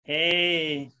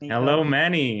Hey, Hello, Nico.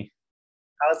 Manny.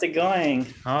 How's it going?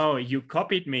 Oh, you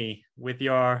copied me with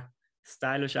your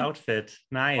stylish outfit.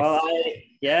 Well,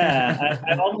 Nice.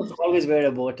 I almost always wear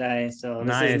a bow tie, so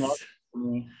this is not Nice. for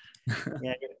me.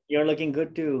 Yeah, you're looking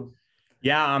good too.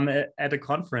 Yeah, I'm at a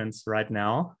conference right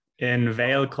now in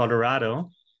Vail, Colorado.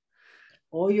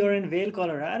 Oh, you're in Vail,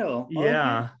 Colorado. Okay,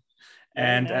 Yeah, very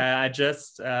and nice. I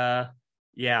just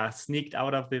yeah, sneaked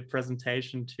out of the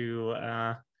presentation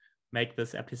to make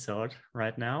this episode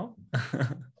right now.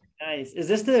 Nice. Is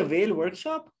this the Vail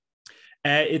workshop?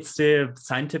 It's the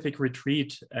scientific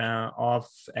retreat of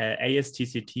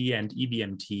ASTCT and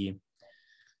EBMT.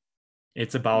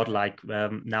 It's about like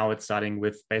now it's starting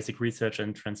with basic research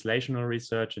and translational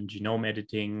research and genome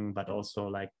editing, but also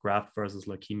like graft versus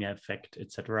leukemia effect,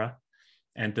 etc.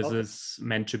 And this Okay, is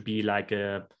meant to be like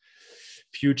a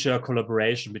future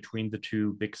collaboration between the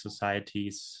two big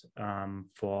societies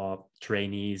for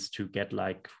trainees to get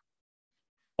like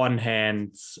on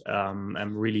hands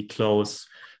and really close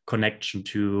connection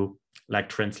to like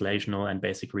translational and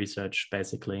basic research,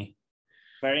 basically.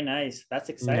 very nice. That's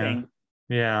Yeah, exciting.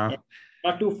 yeah. Yeah,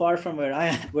 not too far from where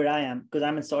I am because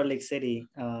I'm in Salt Lake City.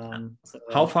 How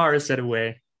So far is that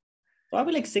away?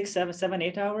 probably like 6, 7,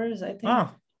 8 hours, I think. Oh,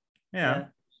 yeah. Yeah,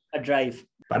 a drive.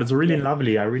 But it's really Yeah.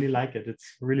 lovely. I really like it. It's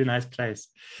a really nice place.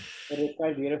 It is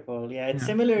quite beautiful. Yeah, it's Yeah.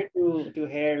 similar to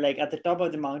here. Like at the top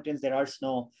of the mountains, there are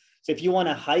snow. So if you want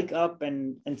to hike up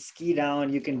and ski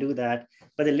down, you can do that.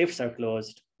 But the lifts are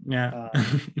closed. Yeah. Uh,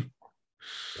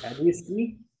 yeah. Do you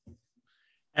ski?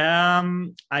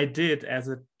 I did as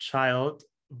a child,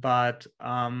 but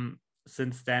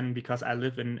since then, because I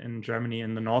live in Germany,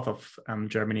 in the north of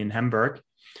Germany, in Hamburg,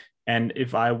 and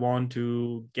if I want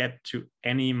to get to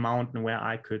any mountain where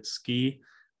I could ski,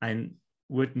 I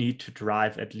would need to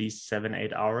drive at least 7,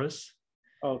 8 hours.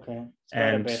 Okay, it's quite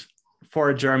a And bit, for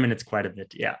a German, it's quite a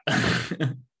bit. Yeah.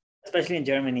 especially in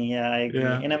Germany. Yeah, I agree.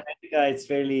 Yeah. In America, it's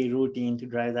fairly routine to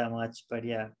drive that much. But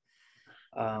yeah,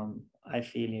 I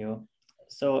feel you.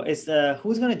 So is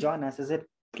who's going to join us? Is it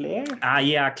Claire?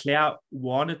 Yeah, Claire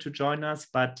wanted to join us,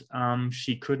 but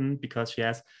she couldn't because she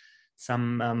has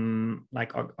some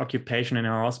like occupation in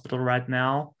her hospital right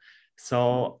now.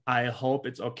 So I hope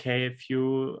it's okay if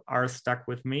you are stuck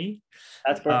with me.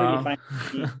 That's perfectly Uh, fine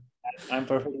with me. I'm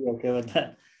perfectly okay with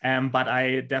that. but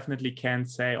I definitely can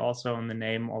say also in the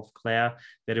name of Claire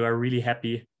that we are really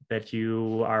happy that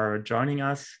you are joining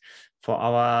us for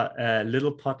our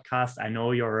little podcast. I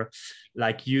know you're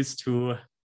like used to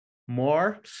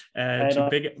more I to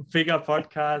don't. bigger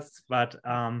podcasts, but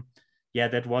yeah,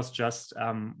 that was just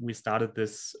we started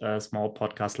this small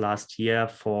podcast last year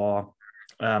for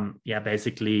yeah,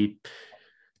 basically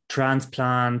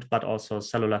transplant but also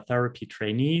cellular therapy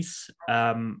trainees,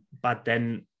 but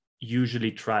then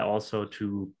usually try also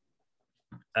to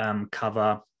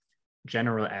cover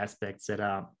general aspects that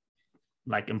are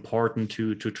like important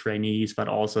to trainees but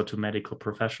also to medical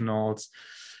professionals,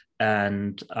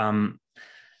 and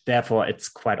therefore it's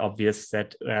quite obvious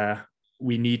that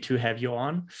we need to have you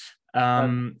on, Oh,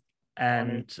 honored.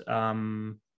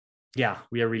 and yeah,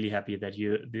 we are really happy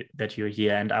that you're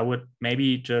here. And I would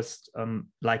maybe just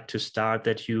like to start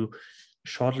that you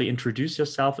shortly introduce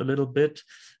yourself a little bit,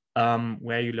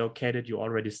 where you located. You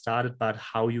already started, but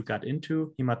how you got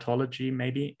into hematology,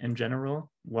 maybe in general.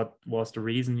 What was the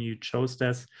reason you chose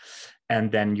this,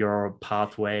 and then your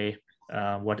pathway.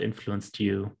 What influenced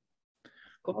you?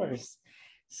 Of course.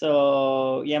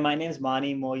 So yeah, my name is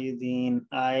Mani Mohyuddin.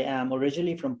 I am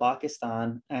originally from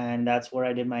Pakistan, and that's where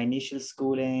I did my initial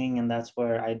schooling, and that's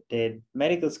where I did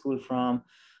medical school from.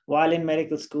 While in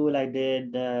medical school, I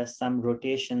did some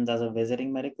rotations as a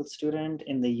visiting medical student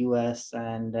in the US,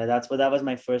 and that was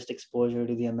my first exposure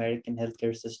to the American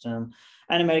healthcare system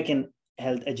and American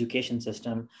health education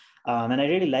system. And I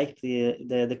really liked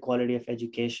the quality of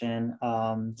education.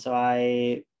 So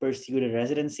I pursued a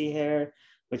residency here,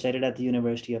 which I did at the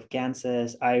University of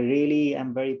Kansas. I really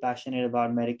am very passionate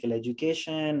about medical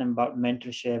education and about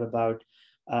mentorship, about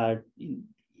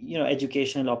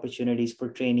educational opportunities for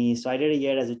trainees. So I did a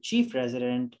year as a chief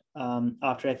resident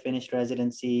after I finished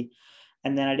residency.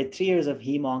 And then I did 3 years of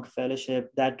HEMONC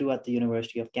fellowship, that too at the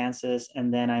University of Kansas.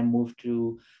 And then I moved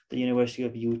to the University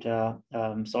of Utah,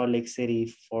 Salt Lake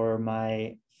City for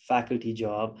my faculty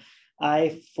job.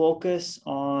 I focus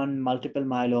on multiple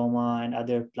myeloma and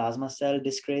other plasma cell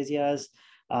dyscrasias.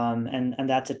 And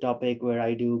that's a topic where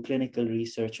I do clinical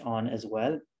research on as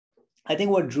well. I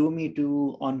think what drew me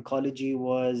to oncology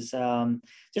was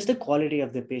just the quality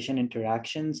of the patient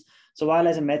interactions. So while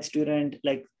as a med student,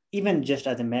 like even just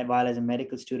while as a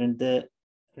medical student, the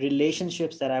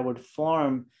relationships that I would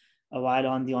form while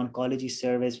on the oncology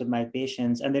service with my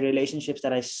patients, and the relationships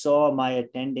that I saw my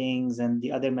attendings and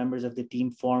the other members of the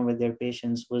team form with their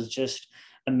patients was just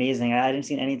amazing. I hadn't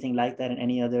seen anything like that in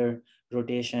any other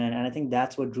rotation. And I think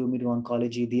that's what drew me to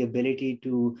oncology, the ability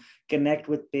to connect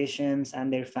with patients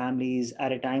and their families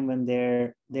at a time when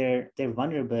they're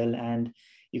vulnerable, and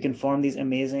you can form these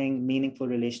amazing, meaningful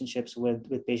relationships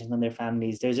with patients and their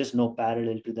families. There's just no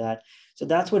parallel to that. So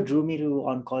that's what drew me to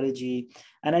oncology.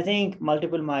 And I think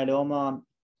multiple myeloma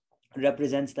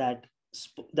represents that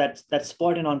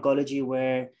spot in oncology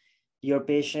where your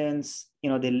patients,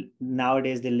 they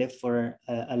nowadays they live for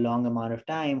a long amount of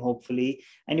time, hopefully,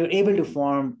 and you're able to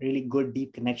form really good,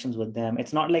 deep connections with them.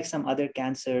 It's not like some other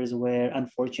cancers where,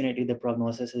 unfortunately, the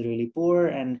prognosis is really poor,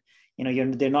 and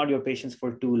they're not your patients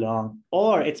for too long.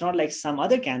 Or it's not like some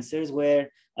other cancers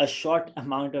where a short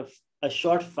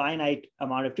finite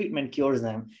amount of treatment cures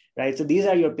them, right? So these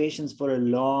are your patients for a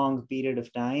long period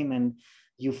of time, and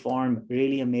you form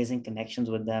really amazing connections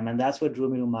with them. And that's what drew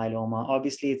me to myeloma.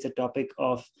 Obviously, it's a topic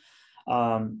of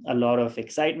a lot of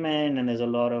excitement, and there's a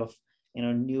lot of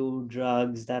new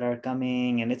drugs that are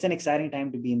coming, and it's an exciting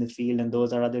time to be in the field. And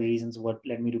those are other reasons what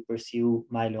led me to pursue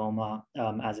myeloma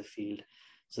as a field.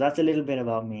 So that's a little bit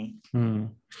about me.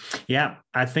 Yeah,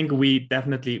 I think we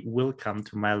definitely will come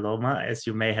to myeloma, as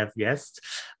you may have guessed.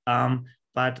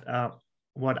 But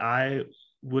what I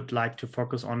would like to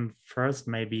focus on first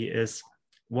maybe is,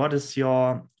 what is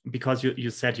because you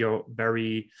said you're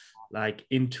very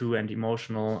into and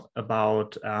emotional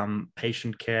about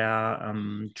patient care,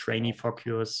 trainee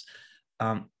focus.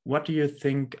 What do you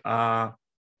think are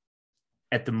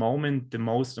at the moment the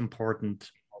most important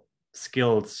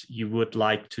skills you would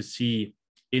like to see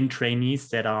in trainees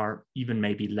that are even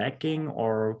maybe lacking,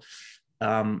 or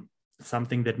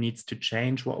something that needs to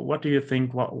change? What do you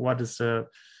think? What is the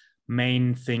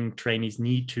main thing trainees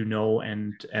need to know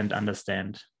and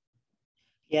understand?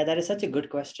 Yeah, that is such a good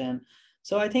question.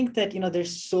 So I think that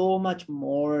there's so much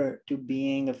more to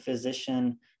being a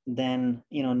physician than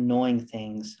knowing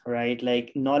things, right?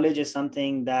 Like, knowledge is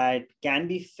something that can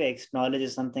be fixed. Knowledge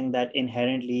is something that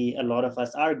inherently a lot of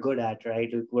us are good at,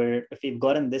 right? Where if we've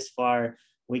gotten this far,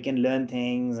 we can learn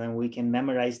things and we can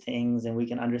memorize things and we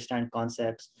can understand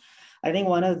concepts. I think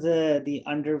one of the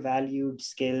undervalued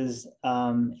skills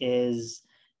is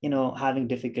having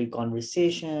difficult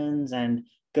conversations and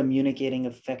communicating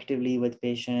effectively with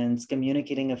patients,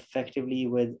 communicating effectively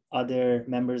with other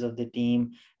members of the team.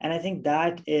 And I think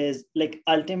that is, like,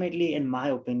 ultimately, in my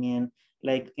opinion,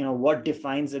 what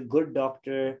defines a good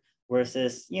doctor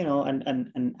versus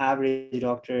an average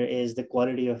doctor is the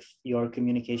quality of your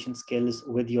communication skills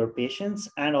with your patients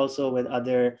and also with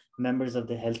other members of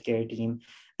the healthcare team.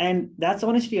 And that's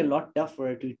honestly a lot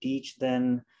tougher to teach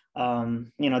than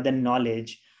than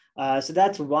knowledge. So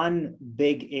that's one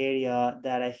big area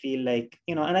that I feel like,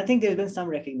 and I think there's been some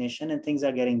recognition and things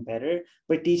are getting better,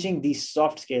 but teaching these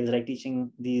soft skills, like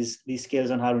teaching these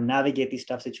skills on how to navigate these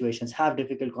tough situations, have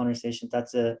difficult conversations,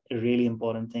 that's a really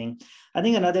important thing. I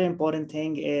think another important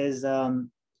thing is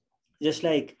just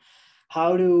like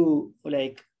how to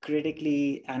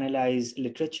critically analyze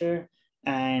literature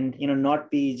and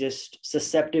not be just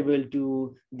susceptible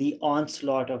to the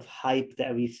onslaught of hype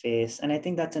that we face. And I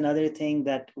think that's another thing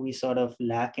that we sort of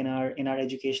lack in our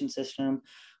education system,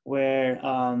 where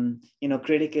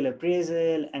critical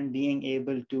appraisal and being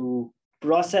able to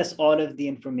process all of the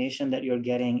information that you're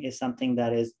getting is something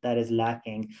that is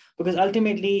lacking. Because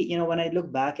ultimately, when I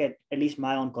look back at least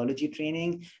my oncology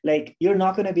training, you're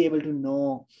not going to be able to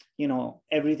know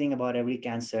everything about every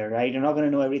cancer, right? You're not going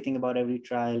to know everything about every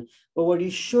trial. But what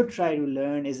you should try to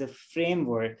learn is a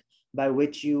framework by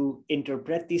which you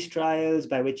interpret these trials,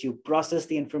 by which you process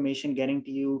the information getting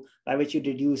to you, by which you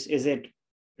deduce, is it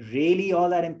really all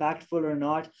that impactful or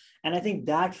not? And I think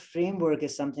that framework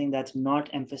is something that's not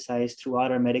emphasized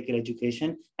throughout our medical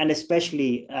education, and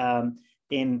especially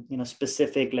in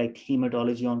specific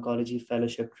hematology oncology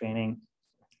fellowship training.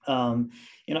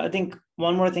 I think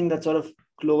one more thing that's sort of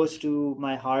close to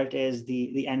my heart is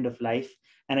the end of life.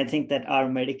 And I think that our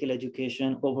medical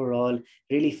education overall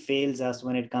really fails us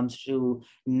when it comes to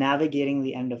navigating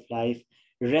the end of life,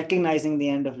 recognizing the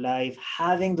end of life,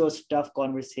 having those tough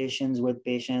conversations with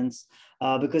patients,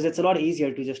 because it's a lot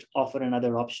easier to just offer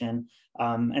another option.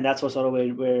 And that's what sort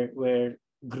of we're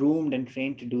groomed and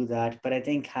trained to do that. But I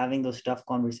think having those tough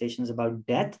conversations about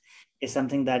death is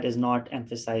something that is not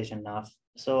emphasized enough.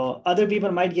 So other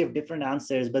people might give different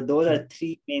answers, but those are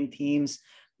three main themes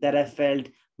that I felt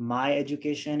my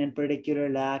education in particular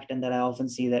lacked, and that I often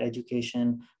see that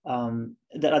education,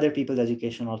 that other people's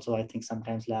education also, I think,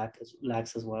 sometimes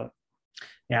lacks as well.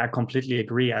 Yeah, I completely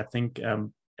agree. I think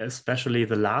especially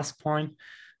the last point,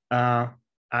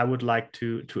 I would like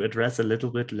to address a little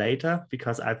bit later,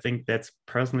 because I think that's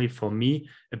personally for me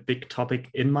a big topic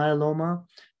in myeloma,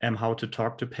 and how to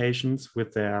talk to patients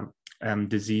with their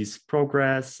disease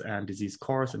progress and disease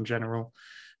course in general.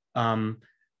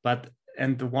 But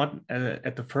and the one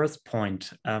at the first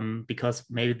point, because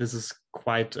maybe this is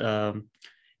quite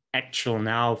actual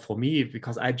now for me,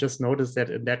 because I just noticed that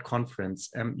in that conference,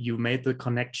 you made the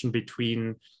connection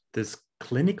between this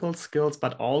clinical skills,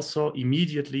 but also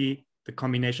immediately the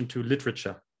combination to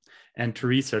literature and to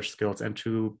research skills, and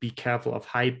to be careful of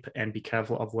hype and be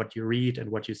careful of what you read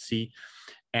and what you see.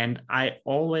 And I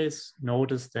always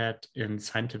notice that in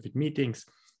scientific meetings,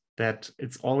 that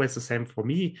it's always the same for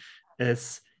me,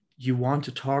 is you want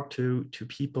to talk to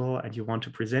people, and you want to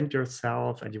present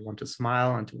yourself, and you want to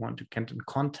smile, and you want to get in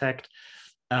contact.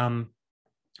 And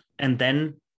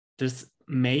then this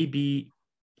may be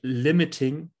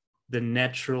limiting the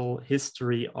natural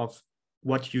history of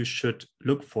what you should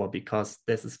look for, because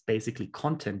this is basically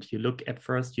content. You look at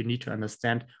first, you need to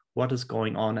understand what is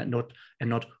going on, and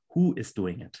not who is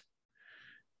doing it,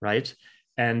 right?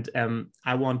 And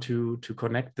I want to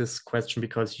connect this question,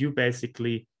 because you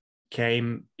basically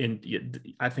came in.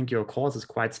 I think your course is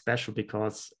quite special,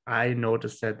 because I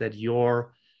noticed that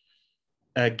you're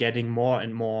getting more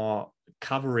and more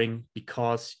covering,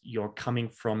 because you're coming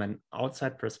from an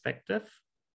outside perspective.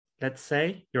 Let's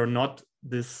say you're not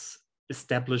this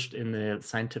established in the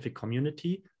scientific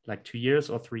community like 2 years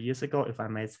or 3 years ago, if I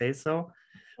may say so.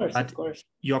 Of course.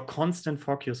 Your constant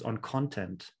focus on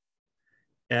content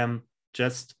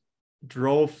just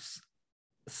drove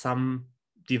some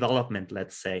development,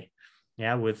 let's say,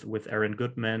 yeah, with Aaron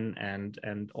Goodman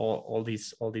and all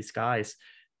these guys.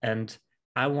 And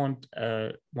I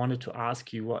wanted to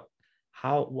ask you,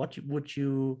 what would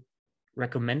you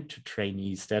recommend to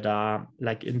trainees that are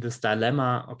like in this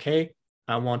dilemma? Okay,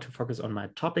 I want to focus on my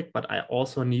topic, but I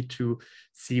also need to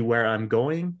see where I'm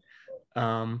going,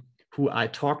 who I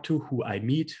talk to, who I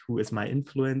meet, who is my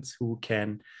influence, who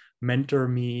can mentor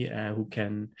me, who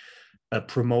can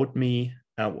promote me.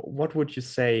 What would you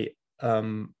say?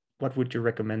 What would you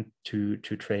recommend to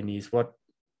trainees? What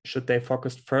should they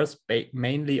focus first,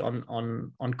 mainly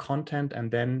on content,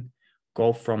 and then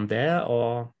go from there?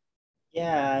 Or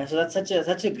Yeah, so that's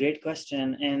such a great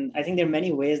question, and I think there are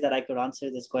many ways that I could answer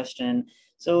this question.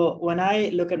 So when I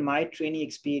look at my trainee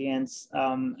experience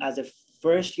as a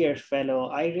first year fellow,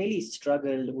 I really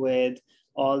struggled with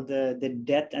all the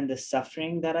depth and the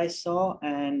suffering that I saw,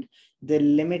 and the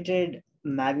limited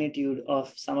magnitude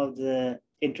of some of the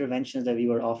interventions that we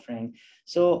were offering.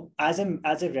 So as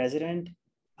a resident,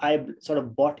 I sort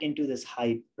of bought into this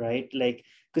hype, right? Like,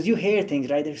 because you hear things,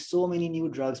 right? There's so many new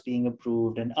drugs being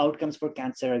approved, and outcomes for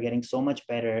cancer are getting so much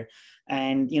better,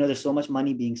 and there's so much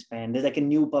money being spent. There's like a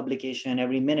new publication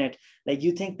every minute. Like,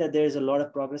 you think that there's a lot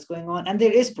of progress going on, and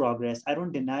there is progress, I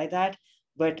don't deny that,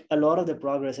 but a lot of the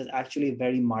progress is actually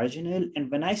very marginal.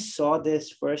 And when I saw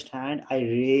this firsthand, I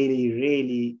really,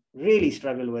 really, really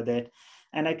struggled with it.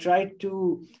 And I tried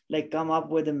to like come up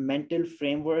with a mental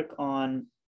framework on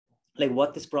like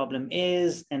what this problem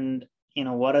is, and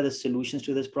what are the solutions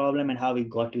to this problem, and how we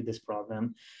got to this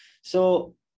problem.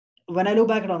 So when I look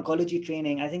back at oncology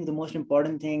training, I think the most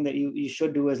important thing that you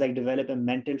should do is like develop a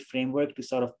mental framework to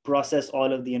sort of process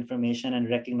all of the information and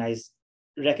recognize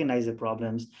the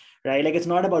problems, right? Like, it's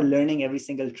not about learning every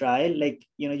single trial. Like,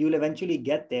 you'll eventually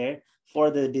get there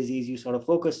for the disease you sort of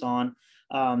focus on.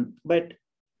 But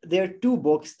there are two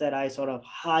books that I sort of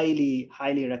highly,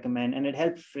 highly recommend, and it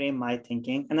helped frame my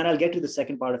thinking. And then I'll get to the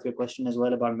second part of your question as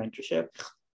well about mentorship.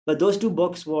 But those two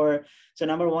books were, so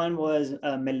number one was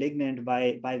Malignant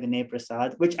by Vinay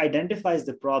Prasad, which identifies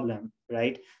the problem,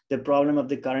 right? The problem of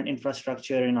the current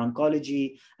infrastructure in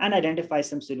oncology, and identifies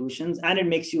some solutions. And it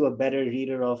makes you a better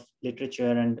reader of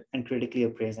literature and critically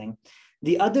appraising.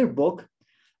 The other book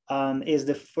is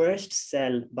The First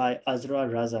Cell by Azra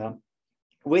Raza,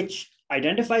 which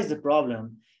identifies the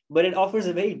problem, but it offers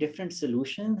a very different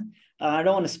solution. I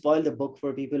don't want to spoil the book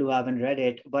for people who haven't read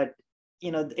it, but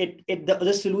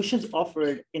the solutions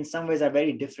offered in some ways are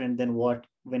very different than what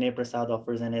Vinay Prasad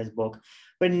offers in his book.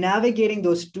 But navigating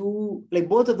those two, like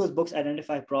both of those books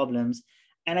identify problems.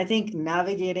 And I think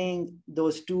navigating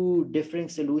those two different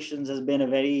solutions has been a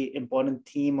very important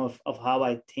theme of how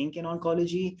I think in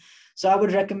oncology. So I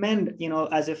would recommend,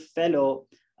 as a fellow,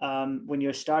 when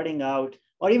you're starting out,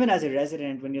 or even as a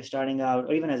resident when you're starting out,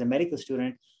 or even as a medical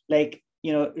student, like,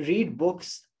 read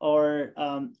books or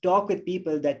talk with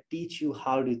people that teach you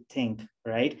how to think,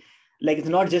 right? Like, it's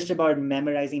not just about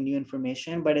memorizing new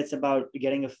information, but it's about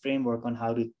getting a framework on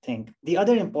how to think. The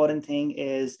other important thing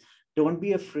is don't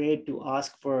be afraid to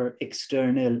ask for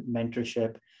external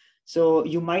mentorship. So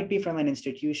you might be from an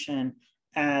institution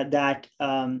that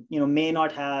may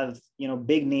not have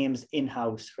big names in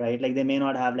house, right? Like they may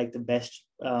not have like the best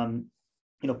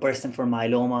person for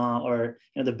myeloma, or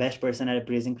the best person at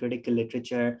appraising critical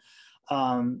literature.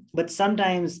 But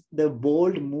sometimes the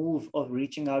bold move of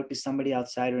reaching out to somebody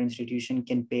outside our institution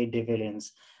can pay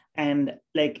dividends. And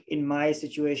like in my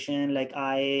situation, like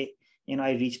I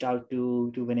reached out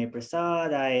to Vinay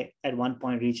Prasad. I at one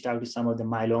point reached out to some of the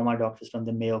myeloma doctors from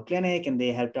the Mayo Clinic, and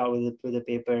they helped out with the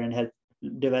paper and helped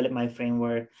develop my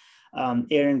framework.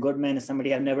 Aaron Goodman is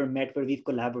somebody I've never met, but we've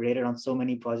collaborated on so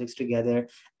many projects together.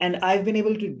 And I've been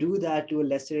able to do that to a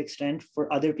lesser extent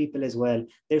for other people as well.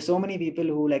 There's so many people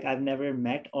who like I've never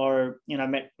met, or I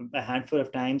met a handful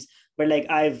of times, but like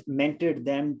I've mentored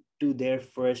them to their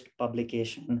first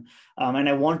publication. And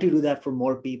I want to do that for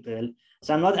more people.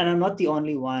 So I'm not the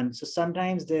only one. So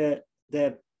sometimes the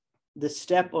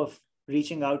step of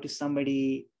reaching out to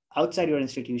somebody outside your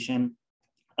institution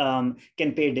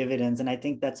can pay dividends. And I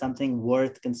think that's something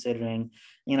worth considering.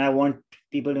 I want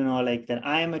people to know like that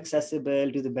I am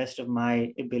accessible to the best of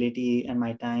my ability and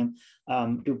my time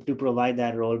to provide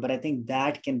that role. But I think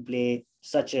that can play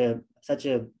such a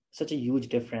huge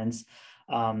difference.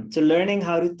 So learning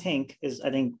how to think is, I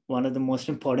think, one of the most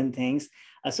important things.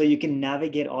 So you can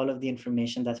navigate all of the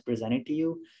information that's presented to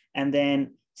you, and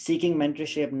then seeking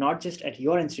mentorship, not just at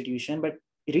your institution, but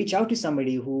reach out to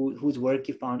somebody whose work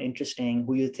you found interesting,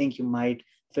 who you think you might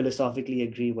philosophically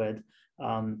agree with.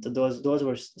 So those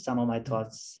were some of my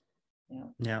thoughts.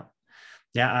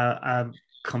 I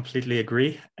completely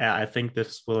agree. I think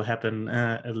this will happen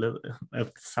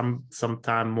some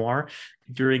time more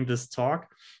during this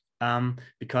talk,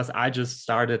 because I just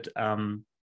started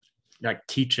like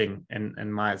teaching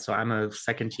so I'm a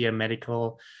second year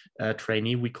medical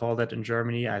trainee, we call that in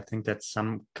Germany. I think that's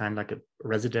some kind like a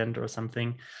resident or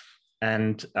something.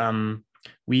 And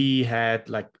we had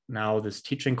like now this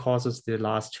teaching courses the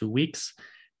last 2 weeks.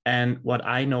 And what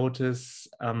I notice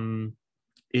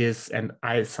is, and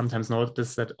I sometimes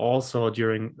notice that also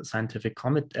during scientific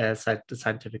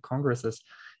congresses,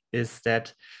 is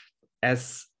that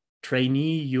as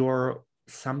trainee, you're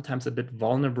sometimes a bit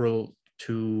vulnerable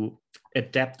to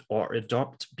adapt or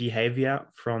adopt behavior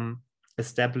from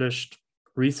established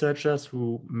researchers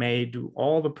who may do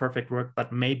all the perfect work,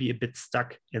 but may be a bit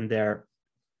stuck in their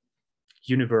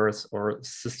universe or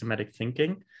systematic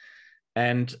thinking.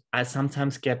 And I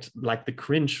sometimes get like the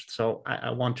cringe. So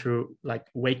I want to like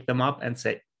wake them up and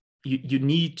say, you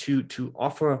need to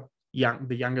offer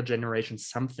the younger generation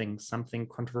something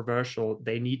controversial.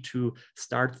 They need to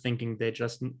start thinking. They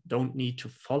just don't need to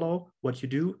follow what you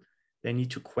do. They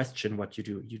need to question what you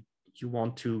do. You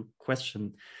want to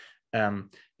question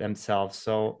themselves.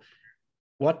 So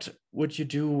what would you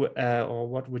do, or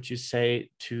what would you say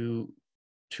to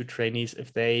trainees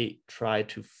if they try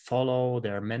to follow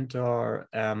their mentor?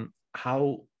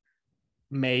 How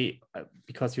may,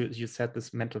 because you said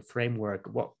this mental framework,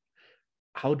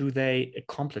 how do they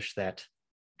accomplish that?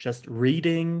 Just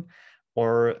reading,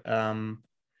 or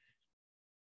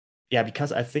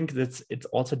because I think that it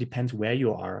also depends where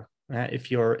you are.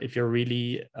 If you're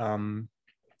really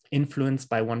influenced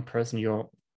by one person, you're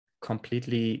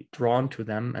completely drawn to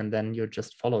them, and then you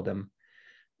just follow them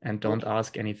and don't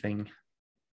ask anything.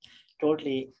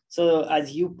 Totally. So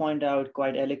as you point out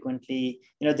quite eloquently,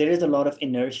 there is a lot of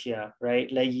inertia,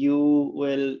 right? Like you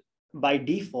will, by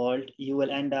default, you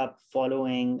will end up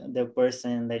following the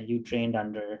person that you trained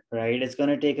under, right? It's going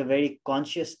to take a very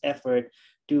conscious effort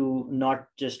to not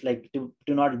just like to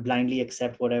not blindly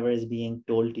accept whatever is being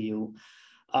told to you.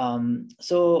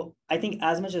 So I think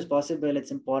as much as possible,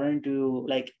 it's important to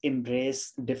like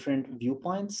embrace different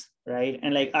viewpoints, right?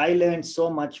 And like I learned so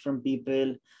much from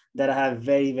people that I have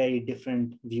very, very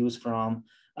different views from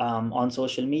on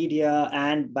social media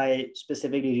and by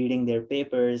specifically reading their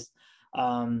papers.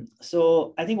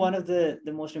 So I think one of the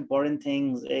most important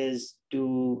things is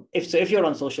if you're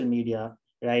on social media,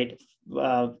 right?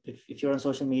 If you're on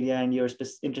social media and you're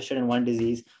interested in one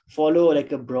disease, follow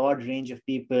like a broad range of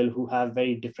people who have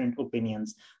very different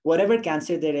opinions. Whatever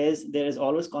cancer there is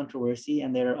always controversy,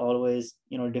 and there are always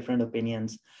different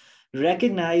opinions.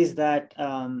 Recognize that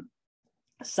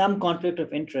some conflict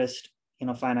of interest,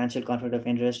 financial conflict of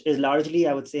interest, is largely,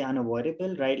 I would say,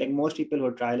 unavoidable, right? Like most people who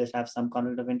are trialists have some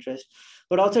conflict of interest,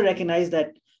 but also recognize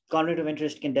that conflict of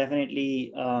interest can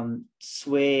definitely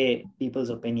sway people's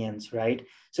opinions, right?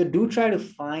 So do try to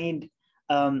find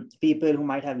people who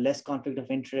might have less conflict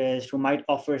of interest, who might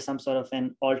offer some sort of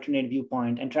an alternate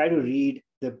viewpoint, and try to read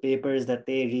the papers that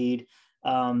they read,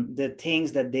 the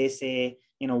things that they say,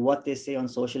 what they say on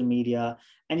social media.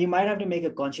 And you might have to make a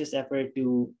conscious effort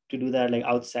to do that like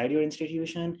outside your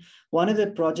institution. One of the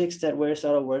projects that we're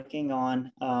sort of working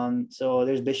on, so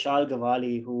there's Bishal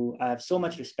Gawali, who I have so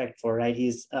much respect for, right?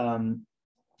 He's an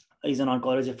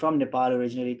oncologist from Nepal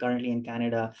originally, currently in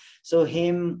Canada. So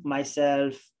him,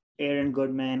 myself, Aaron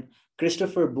Goodman,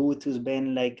 Christopher Booth, who's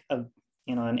been like an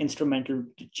instrumental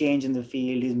change in the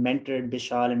field. He's mentored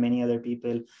Bishal and many other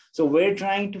people. So we're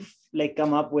trying to like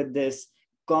come up with this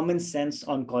common sense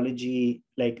oncology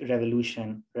like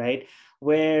revolution, right?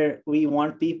 Where we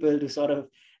want people to sort of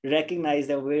recognize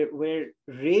that we're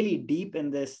really deep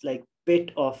in this like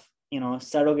pit of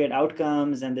surrogate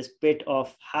outcomes and this pit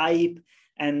of hype,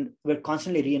 and we're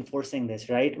constantly reinforcing this,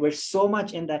 right? We're so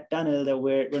much in that tunnel that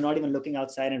we're not even looking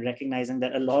outside and recognizing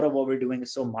that a lot of what we're doing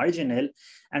is so marginal,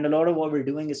 and a lot of what we're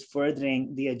doing is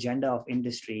furthering the agenda of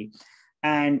industry.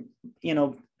 And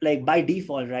like by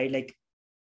default, right, like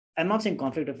I'm not saying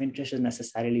conflict of interest is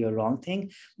necessarily a wrong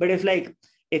thing, but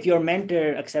if your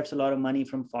mentor accepts a lot of money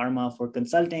from pharma for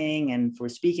consulting and for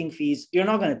speaking fees, you're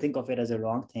not going to think of it as a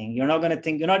wrong thing. You're not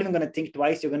even going to think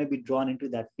twice. You're going to be drawn into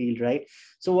that field, right?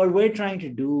 So what we're trying to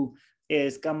do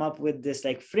is come up with this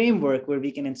like framework where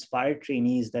we can inspire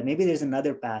trainees that maybe there's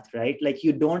another path, right? Like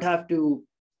you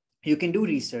can do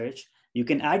research, you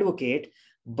can advocate,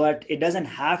 but it doesn't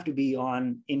have to be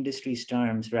on industry's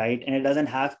terms, right? And it doesn't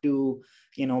have to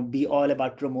be all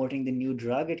about promoting the new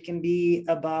drug. It can be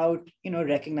about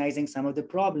recognizing some of the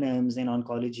problems in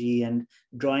oncology and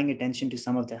drawing attention to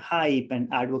some of the hype and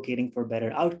advocating for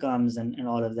better outcomes and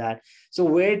all of that. So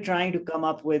we're trying to come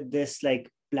up with this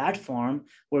like platform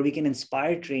where we can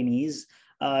inspire trainees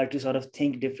to sort of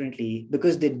think differently,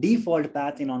 because the default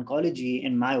path in oncology,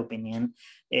 in my opinion,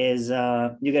 is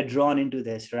you get drawn into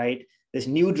this, right? This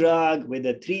new drug with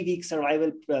a 3-week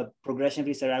survival,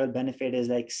 progression-free survival benefit is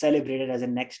like celebrated as a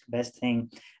next best thing.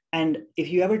 And if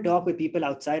you ever talk with people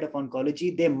outside of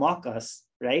oncology, they mock us,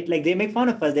 right? Like they make fun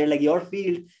of us. They're like, your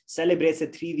field celebrates a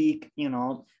 3-week,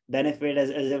 benefit as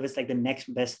if it's like the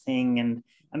next best thing. And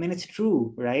I mean, it's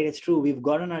true, right? It's true. We've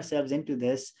gotten ourselves into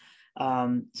this.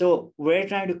 So we're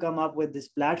trying to come up with this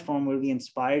platform where we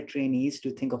inspire trainees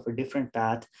to think of a different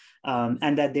path,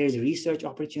 and that there's research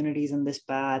opportunities in this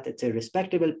path. It's a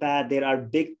respectable path. There are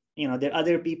there are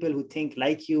other people who think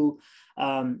like you.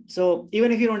 So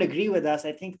even if you don't agree with us,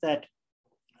 I think that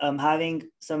having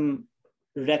some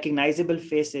recognizable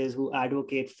faces who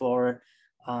advocate for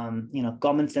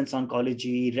common sense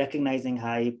oncology, recognizing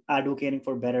hype, advocating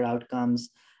for better outcomes,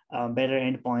 better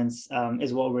endpoints,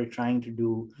 is what we're trying to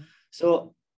do.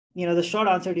 So, the short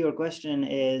answer to your question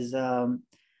is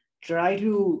try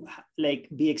to like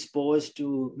be exposed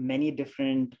to many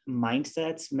different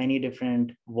mindsets, many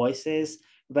different voices,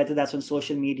 whether that's on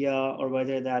social media or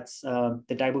whether that's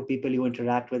the type of people you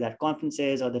interact with at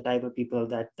conferences or the type of people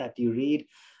that you read,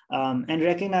 and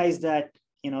recognize that,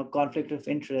 conflict of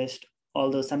interest,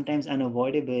 although sometimes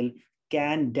unavoidable,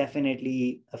 can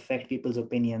definitely affect people's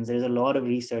opinions. There's a lot of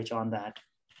research on that.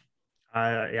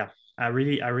 Yeah, I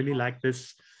really like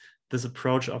this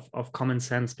approach of common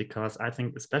sense, because I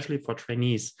think especially for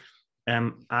trainees,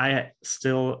 I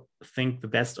still think the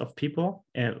best of people,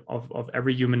 of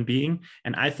every human being,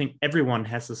 and I think everyone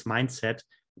has this mindset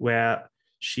where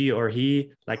she or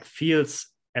he like feels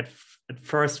at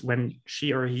first, when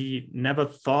she or he never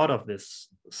thought of this,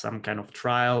 some kind of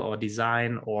trial or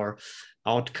design or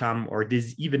outcome or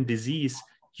even disease,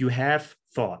 you have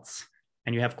thoughts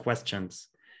and you have questions.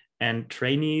 And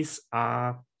trainees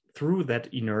are, through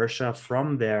that inertia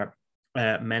from their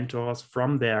mentors,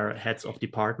 from their heads of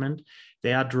department,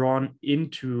 they are drawn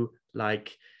into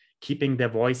like keeping their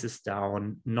voices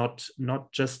down, not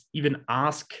just even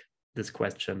ask this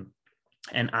question.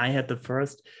 And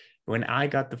when I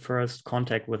got the first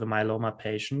contact with a myeloma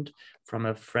patient from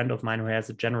a friend of mine who has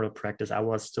a general practice, I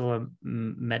was still a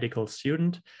medical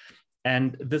student,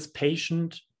 and this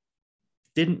patient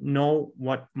didn't know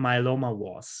what myeloma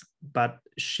was, but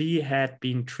she had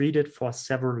been treated for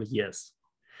several years.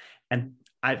 And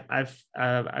I've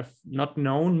not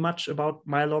known much about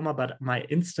myeloma, but my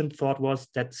instant thought was,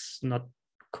 that's not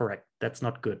correct. That's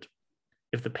not good.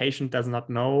 If the patient does not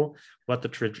know what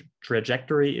the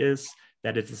trajectory is,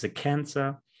 that it is a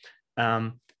cancer.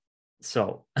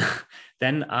 So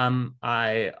then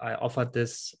I offered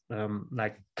this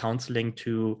like counseling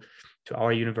to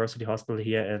our university hospital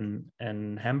here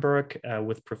in Hamburg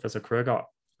with Professor Kröger,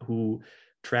 who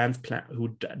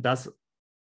does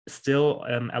still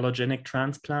allogenic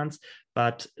transplants,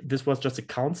 but this was just a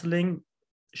counseling.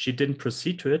 She didn't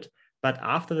proceed to it, but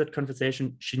after that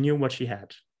conversation, she knew what she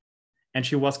had, and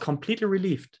she was completely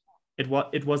relieved.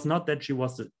 it was not that she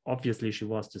was, obviously she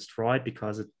was destroyed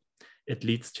because it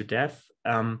leads to death.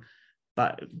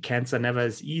 But cancer never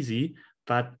is easy,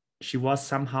 but she was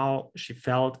somehow, she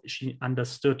felt she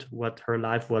understood what her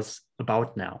life was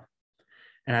about now.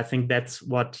 And I think that's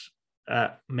what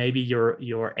maybe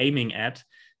you're aiming at,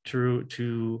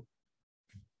 to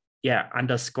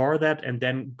underscore that and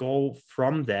then go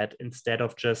from that, instead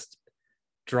of just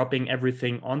dropping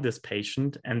everything on this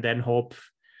patient and then hope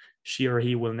she or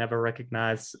he will never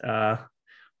recognize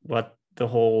what the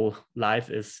whole life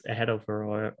is ahead of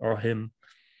her or him.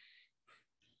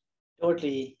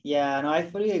 Totally. Yeah, no, I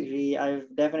fully agree.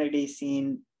 I've definitely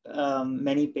seen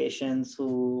many patients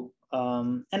who,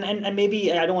 and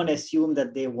maybe I don't want to assume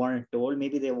that they weren't told.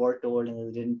 Maybe they were told and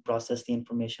they didn't process the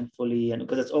information fully. And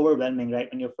because it's overwhelming, right?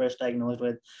 When you're first diagnosed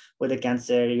with a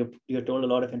cancer, you're told a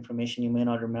lot of information you may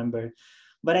not remember.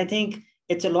 But I think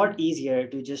it's a lot easier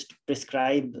to just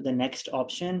prescribe the next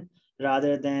option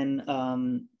rather than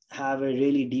have a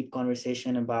really deep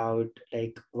conversation about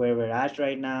like where we're at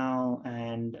right now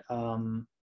and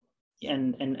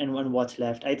what's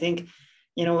left. I think,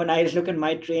 when I look at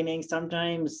my training,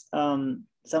 sometimes some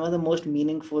of the most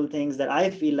meaningful things that I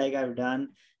feel like I've done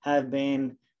have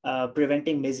been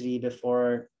preventing misery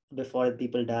before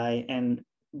people die, and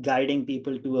guiding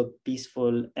people to a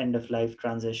peaceful end of life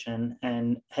transition,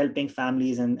 and helping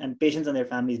families and patients and their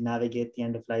families navigate the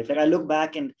end of life. Like I look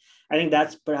back and I think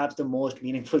that's perhaps the most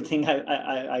meaningful thing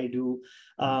I do.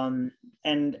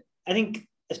 And I think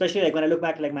especially like when I look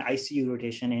back, like my ICU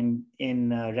rotation in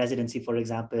residency, for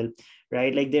example,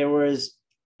 right? Like there was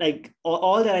like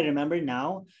all that I remember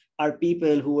now are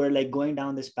people who were like going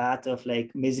down this path of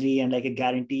like misery and like a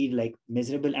guaranteed like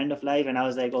miserable end of life. And I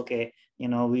was like, okay,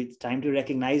 it's time to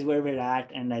recognize where we're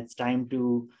at, and it's time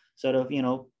to sort of,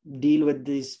 deal with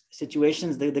these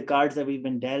situations, the cards that we've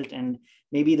been dealt, and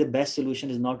maybe the best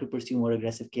solution is not to pursue more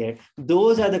aggressive care.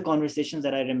 Those are the conversations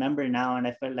that I remember now, and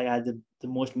I felt like I had the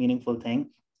most meaningful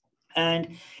thing.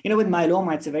 And with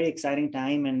myeloma, it's a very exciting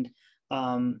time, and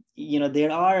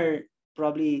there are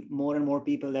probably more and more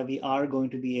people that we are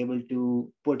going to be able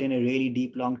to put in a really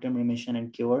deep long-term remission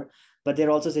and cure. But there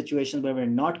are also situations where we're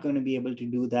not going to be able to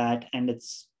do that, and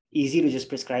it's easy to just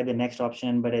prescribe the next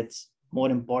option, but it's more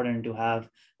important to have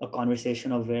a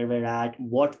conversation of where we're at,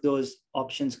 what those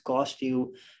options cost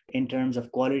you in terms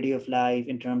of quality of life,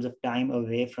 in terms of time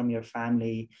away from your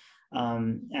family.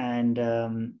 And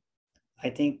I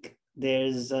think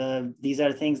these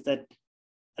are things that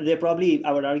they're probably,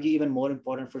 I would argue, even more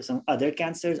important for some other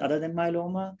cancers other than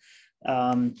myeloma.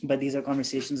 But these are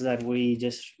conversations that we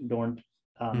just don't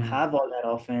have all that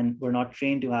often. We're not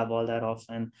trained to have all that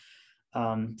often.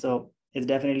 So it's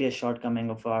definitely a shortcoming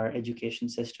of our education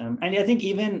system. And I think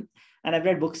and I've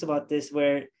read books about this,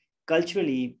 where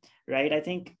culturally, right, I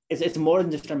think it's more than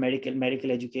just a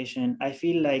medical education. I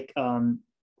feel like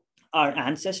our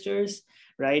ancestors,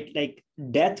 right, like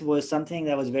death was something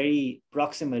that was very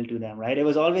proximal to them, right? It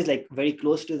was always like very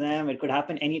close to them. It could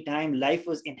happen anytime. Life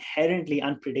was inherently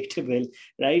unpredictable,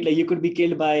 right? Like you could be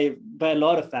killed by a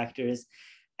lot of factors.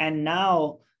 And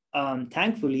now,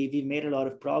 thankfully, we've made a lot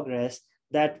of progress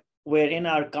that we're in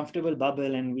our comfortable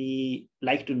bubble, and we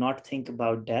like to not think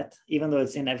about death, even though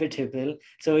it's inevitable.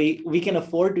 So we can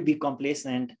afford to be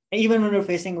complacent, even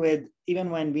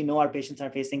when we know our patients are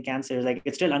facing cancers. Like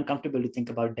it's still uncomfortable to think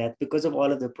about death because of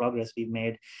all of the progress we've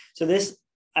made. So this,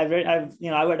 I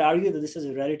would argue that this is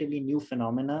a relatively new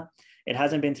phenomena. It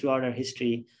hasn't been throughout our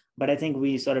history, but I think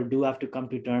we sort of do have to come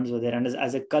to terms with it, and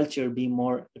as a culture, be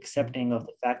more accepting of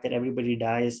the fact that everybody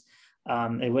dies.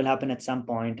 It will happen at some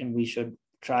point, and we should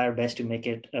try our best to make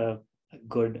it a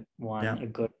good one, Yeah. a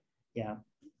good,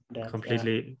 death.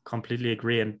 Completely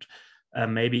agree. And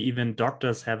maybe even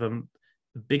doctors have a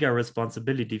bigger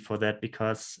responsibility for that,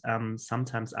 because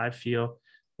sometimes I feel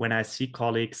when I see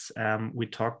colleagues, we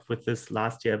talked with this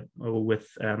last year with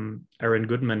Aaron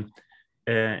Goodman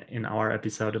in our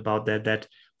episode about that,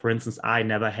 for instance, I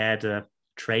never had a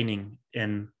training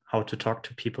in how to talk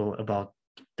to people about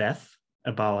death,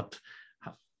 about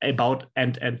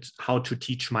and how to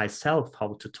teach myself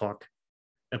how to talk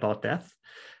about death.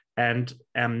 And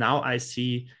now I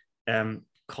see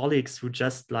colleagues who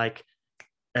just like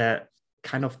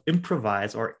kind of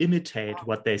improvise or imitate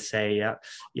what they say.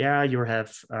 Yeah, you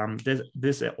have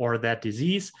this or that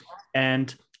disease,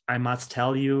 and I must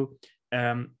tell you,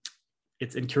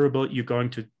 it's incurable. You're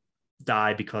going to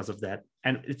die because of that.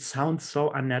 And it sounds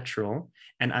so unnatural.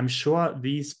 And I'm sure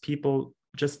these people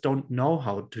just don't know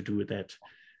how to do that.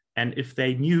 And if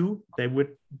they knew, they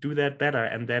would do that better.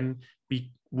 And then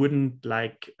we wouldn't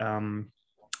like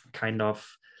kind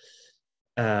of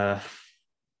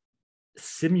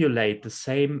simulate the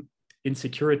same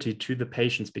insecurity to the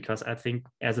patients, because I think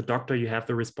as a doctor, you have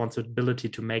the responsibility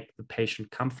to make the patient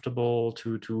comfortable,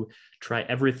 to try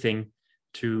everything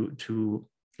to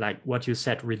like what you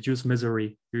said, reduce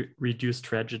misery, reduce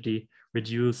tragedy,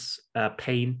 reduce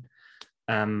pain.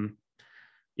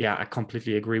 Yeah, I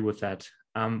completely agree with that.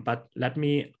 But let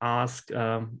me ask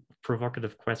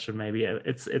provocative question. Maybe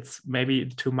it's maybe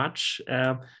too much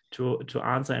to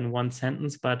answer in one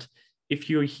sentence. But if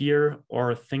you hear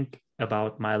or think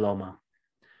about myeloma,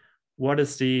 what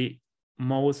is the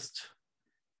most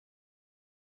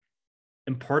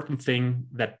important thing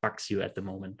that bugs you at the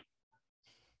moment?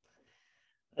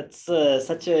 That's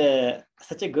such a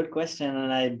good question,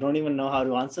 and I don't even know how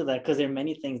to answer that because there are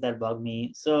many things that bug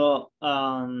me. So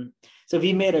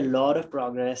we made a lot of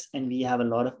progress, and we have a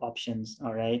lot of options.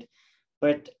 All right,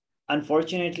 but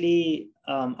unfortunately,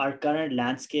 our current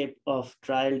landscape of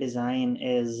trial design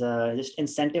is just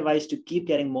incentivized to keep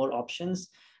getting more options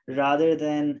rather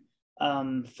than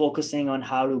focusing on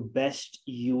how to best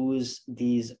use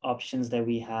these options that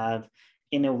we have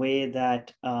in a way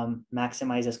that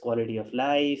maximizes quality of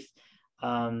life,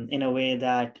 in a way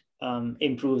that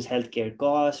improves healthcare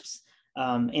costs,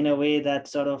 in a way that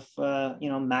sort of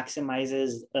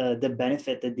maximizes the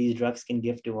benefit that these drugs can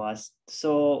give to us.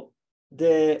 So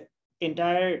the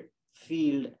entire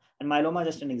field, and myeloma,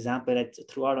 just an example,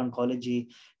 throughout oncology,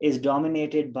 is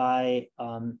dominated by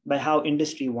how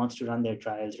industry wants to run their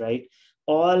trials, right?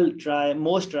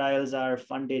 Most trials are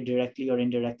funded directly or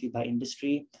indirectly by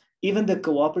industry. Even the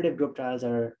cooperative group trials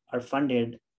are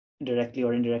funded directly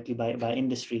or indirectly by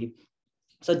industry.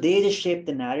 So they just shape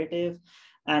the narrative.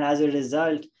 And as a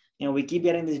result, we keep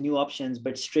getting these new options,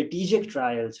 but strategic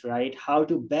trials, right? How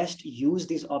to best use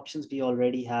these options we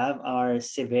already have are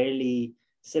severely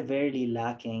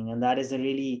lacking. And that is a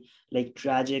really like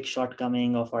tragic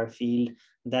shortcoming of our field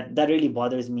that really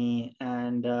bothers me.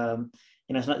 And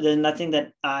there's nothing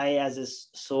that I, as a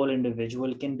sole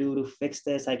individual, can do to fix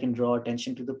this. I can draw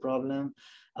attention to the problem,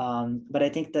 but I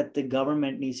think that the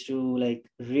government needs to like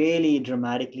really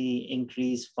dramatically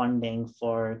increase funding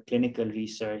for clinical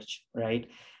research, right?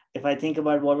 If I think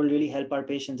about what will really help our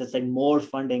patients, it's like more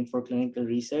funding for clinical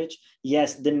research.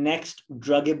 Yes, the next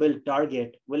druggable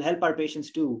target will help our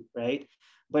patients too, right?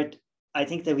 But I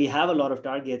think that we have a lot of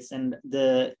targets, and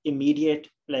the immediate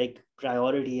like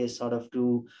priority is sort of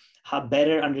to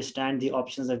better understand the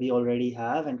options that we already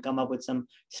have and come up with some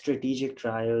strategic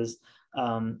trials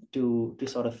to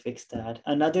sort of fix that.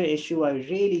 Another issue I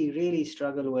really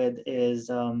struggle with is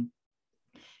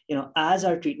as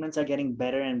our treatments are getting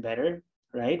better and better,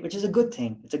 right? Which is a good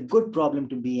thing. It's a good problem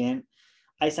to be in.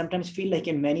 I sometimes feel like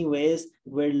in many ways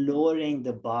we're lowering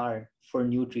the bar for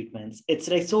new treatments. It's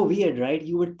like so weird, right?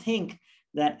 You would think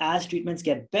that as treatments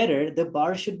get better, the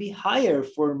bar should be higher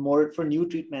for new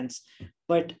treatments.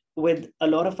 But with a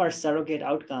lot of our surrogate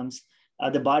outcomes,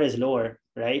 the bar is lower,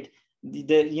 right?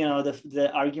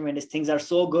 The argument is things are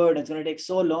so good, it's going to take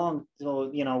so long, so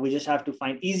we just have to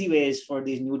find easy ways for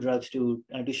these new drugs to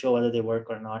show whether they work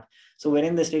or not. So we're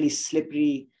in this really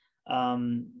slippery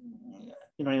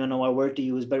don't even know what word to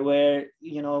use, but where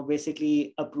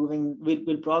basically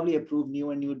we'll probably approve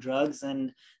new drugs,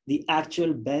 and the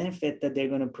actual benefit that they're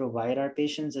going to provide our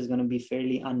patients is going to be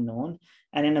fairly unknown.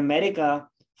 And in America,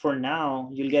 for now,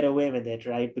 you'll get away with it,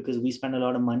 right? Because we spend a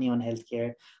lot of money on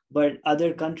healthcare. But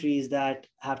other countries that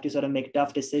have to sort of make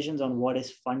tough decisions on what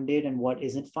is funded and what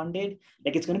isn't funded,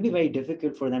 like it's going to be very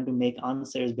difficult for them to make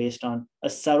answers based on a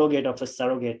surrogate of a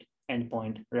surrogate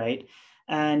endpoint, right?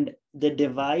 And the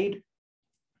divide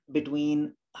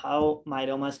between how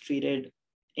myeloma is treated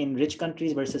in rich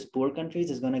countries versus poor countries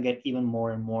is going to get even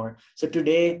more and more. So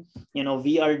today,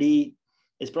 VRD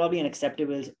is probably an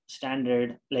acceptable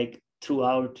standard like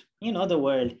throughout, the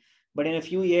world. But in a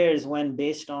few years, when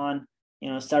based on,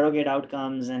 surrogate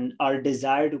outcomes and our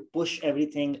desire to push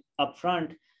everything up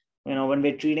front, when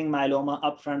we're treating myeloma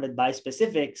upfront with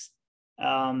bispecifics,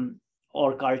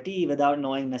 or CAR T without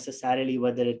knowing necessarily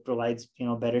whether it provides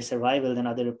better survival than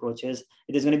other approaches,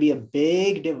 there's going to be a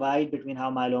big divide between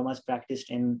how myeloma is practiced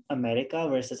in America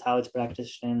versus how it's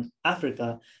practiced in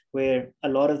Africa, where a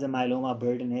lot of the myeloma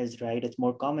burden is, right? It's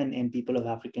more common in people of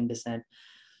African descent.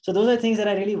 So those are things that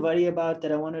I really worry about,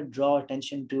 that I want to draw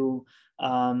attention to.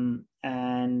 I mean,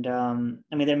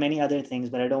 there are many other things,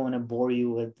 but I don't want to bore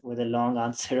you with a long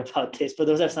answer about this. But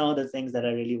those are some of the things that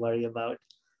I really worry about.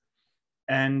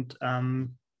 And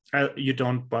you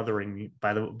don't bothering me,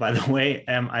 by the way.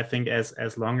 I think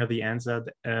as longer the answer,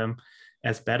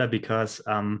 as better, because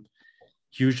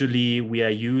usually we are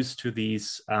used to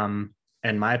these,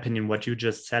 in my opinion, what you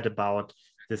just said about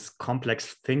this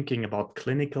complex thinking about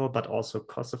clinical, but also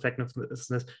cost effectiveness,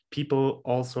 people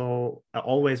also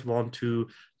always want to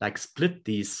like split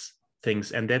these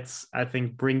things. And that's, I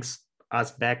think, brings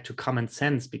us back to common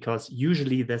sense, because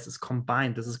usually this is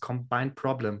a combined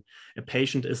problem. A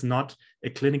patient is not a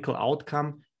clinical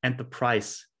outcome and the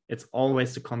price. It's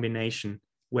always the combination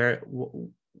where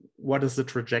what is the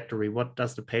trajectory? What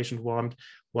does the patient want?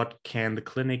 What can the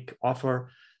clinic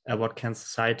offer? What can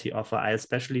society offer? I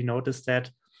especially noticed that.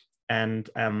 And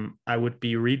I would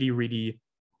be really, really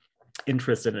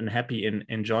interested and happy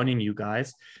in joining you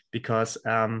guys, because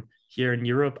here in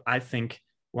Europe, I think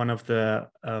one of the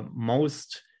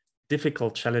most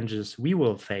difficult challenges we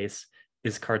will face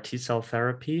is CAR T cell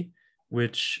therapy,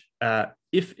 which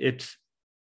if it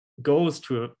goes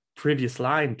to a previous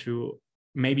line, to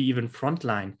maybe even front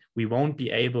line, we won't be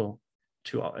able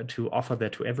to offer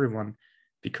that to everyone,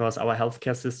 because our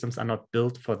healthcare systems are not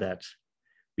built for that.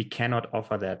 We cannot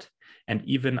offer that. And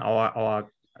even our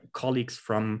colleagues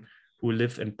from who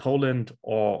live in Poland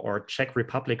or Czech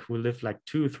Republic, who live like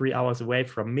 2-3 hours away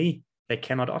from me, they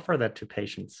cannot offer that to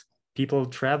patients. People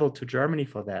travel to Germany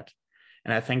for that.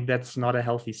 And I think that's not a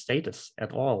healthy status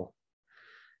at all.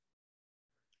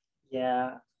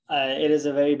 Yeah, it is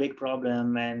a very big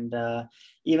problem. And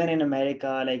even in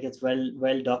America, like it's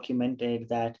well documented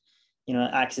that, you know,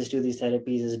 access to these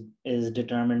therapies is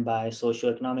determined by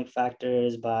socioeconomic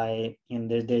factors, by, you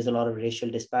know, there's a lot of racial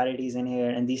disparities in here,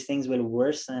 and these things will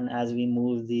worsen as we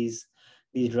move these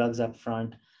drugs up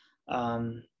front.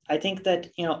 I think that,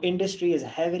 you know, industry is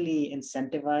heavily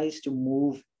incentivized to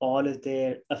move all of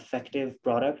their effective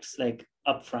products like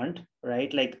upfront,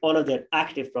 right? Like all of their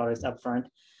active products upfront.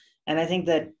 And I think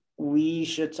that we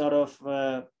should sort of,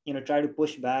 you know, try to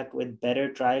push back with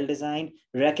better trial design,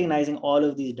 recognizing all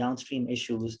of these downstream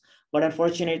issues. But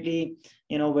unfortunately,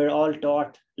 you know, we're all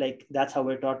taught, like that's how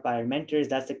we're taught by our mentors.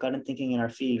 That's the current thinking in our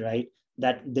field, right?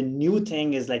 That the new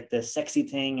thing is like the sexy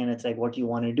thing, and it's like what you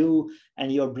want to do,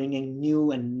 and you're bringing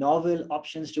new and novel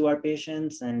options to our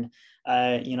patients, and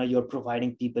you know, you're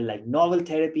providing people like novel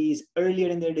therapies earlier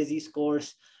in their disease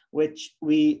course, which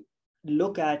we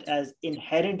look at as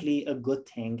inherently a good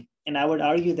thing. And I would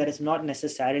argue that it's not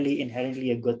necessarily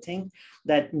inherently a good thing,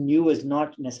 that new is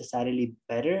not necessarily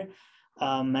better.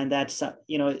 And that's,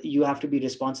 you know, you have to be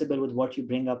responsible with what you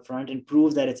bring up front and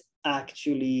prove that it's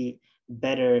actually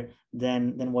better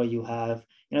than what you have.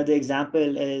 You know, the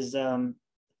example is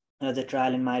the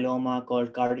trial in myeloma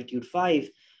called CARTITUDE-5,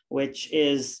 which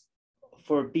is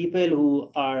for people who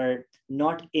are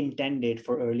not intended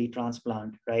for early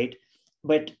transplant, right?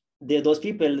 But those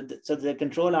people, so the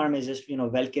control arm is just, you know,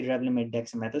 Velcade, Revlimid,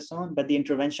 dexamethasone, but the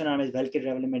intervention arm is Velcade,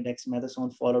 Revlimid,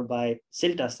 dexamethasone followed by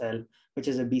cilta-cel, which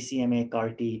is a BCMA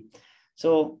CAR T.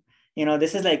 So, you know,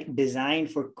 this is like designed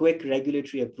for quick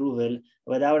regulatory approval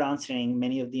without answering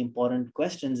many of the important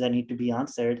questions that need to be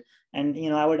answered. And, you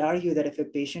know, I would argue that if a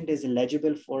patient is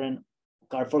eligible for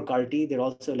CAR T, they're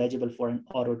also eligible for an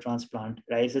auto transplant,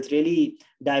 right? So it's really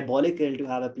diabolical to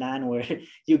have a plan where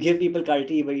you give people CAR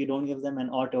T, but you don't give them an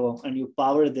auto, and you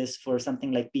power this for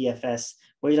something like PFS,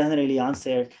 which doesn't really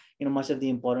answer, you know, much of the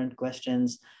important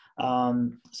questions.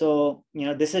 So, you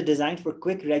know, this is designed for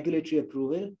quick regulatory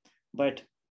approval, but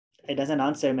it doesn't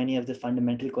answer many of the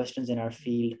fundamental questions in our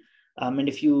field. And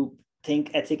if you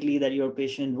think ethically that your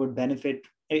patient would benefit,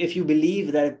 if you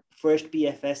believe that first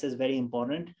PFS is very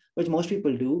important, which most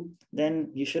people do,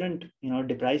 then you shouldn't, you know,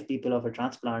 deprive people of a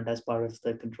transplant as part of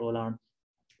the control arm.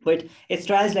 But it's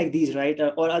trials like these, right?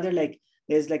 Or other, like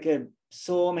there's like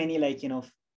so many, like, you know,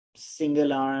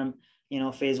 single arm, you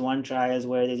know, phase 1 trials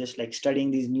where they're just like studying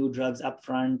these new drugs up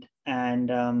front. And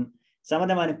some of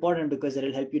them are important because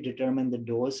it'll help you determine the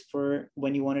dose for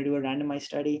when you want to do a randomized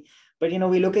study. But, you know,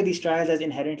 we look at these trials as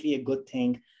inherently a good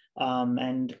thing.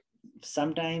 And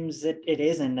sometimes it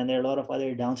isn't. And there are a lot of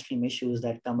other downstream issues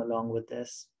that come along with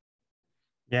this.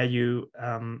 Yeah, you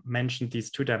mentioned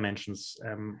these 2 dimensions,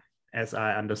 as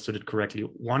I understood it correctly.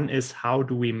 One is how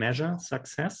do we measure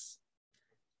success?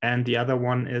 And the other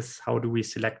one is how do we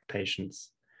select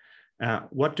patients?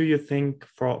 What do you think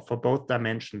for both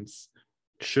dimensions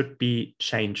should be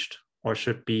changed or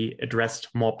should be addressed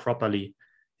more properly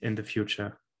in the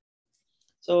future?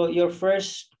 So your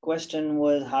first question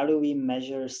was, how do we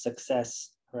measure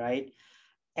success, right?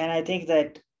 And I think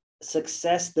that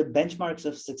success, the benchmarks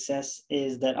of success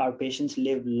is that our patients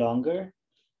live longer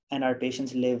and our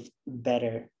patients live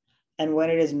better. And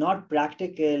when it is not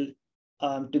practical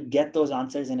to get those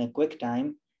answers in a quick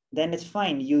time, then it's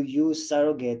fine. You use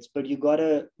surrogates, but you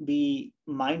gotta be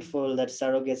mindful that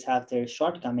surrogates have their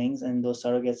shortcomings and those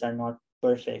surrogates are not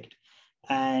perfect.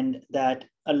 And that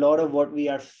a lot of what we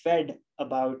are fed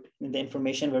about the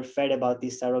information we're fed about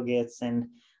these surrogates and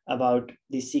about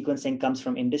the sequencing comes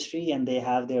from industry, and they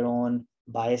have their own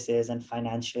biases and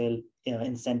financial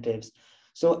incentives.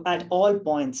 So at all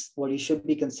points, what you should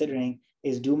be considering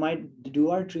is do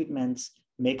our treatments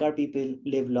make our people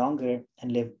live longer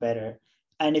and live better?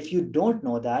 And if you don't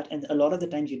know that, and a lot of the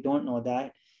times you don't know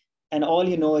that, and all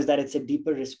you know is that it's a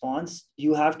deeper response,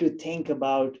 you have to think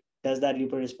about, does that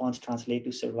deeper response translate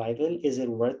to survival? Is it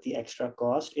worth the extra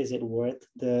cost? Is it worth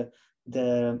the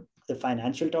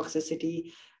financial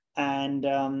toxicity? And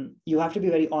you have to be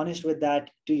very honest with that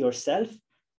to yourself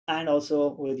and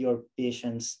also with your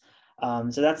patients.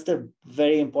 So that's the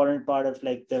very important part of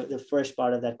like the first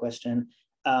part of that question.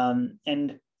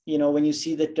 And when you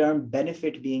see the term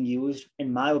benefit being used,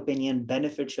 in my opinion,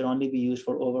 benefit should only be used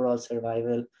for overall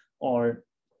survival or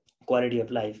quality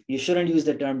of life. You shouldn't use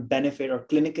the term benefit or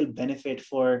clinical benefit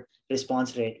for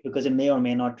response rate, because it may or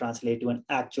may not translate to an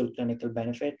actual clinical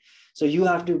benefit. So you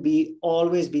have to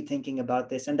always be thinking about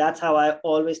this. And that's how I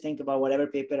always think about whatever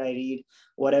paper I read,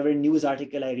 whatever news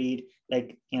article I read,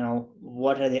 like,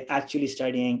 what are they actually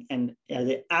studying? And are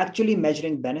they actually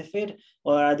measuring benefit,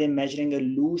 or are they measuring a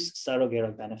loose surrogate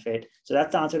of benefit? So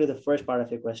that's the answer to the first part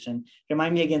of your question.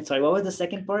 Remind me again, sorry, what was the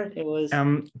second part? It was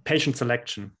patient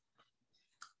selection.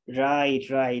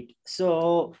 Right.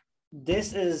 So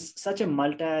this is such a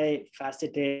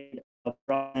multifaceted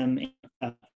problem in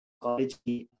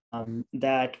oncology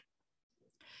that,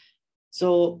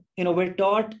 so, we're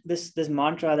taught this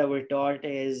mantra that we're taught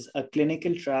is a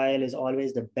clinical trial is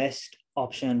always the best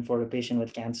option for a patient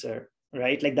with cancer,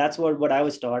 right? Like that's what I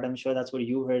was taught. I'm sure that's what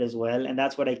you heard as well. And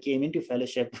that's what I came into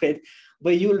fellowship with.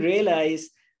 But you'll realize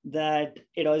that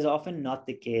it is often not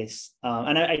the case.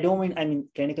 And I don't mean,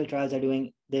 clinical trials are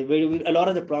doing, a lot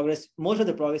of the progress, most of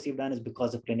the progress you've done is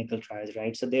because of clinical trials,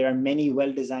 right? So there are many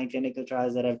well-designed clinical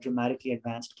trials that have dramatically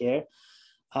advanced care.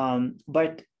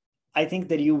 But I think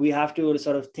that we have to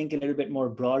sort of think a little bit more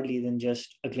broadly than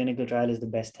just a clinical trial is the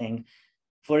best thing.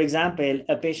 For example,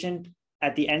 a patient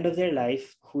at the end of their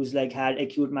life who's like had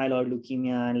acute myeloid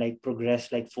leukemia and like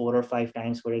progressed like 4 or 5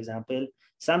 times, for example,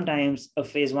 sometimes a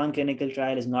phase 1 clinical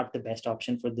trial is not the best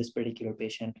option for this particular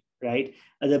patient, right?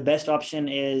 The best option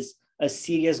is a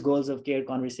serious goals of care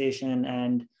conversation.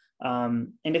 And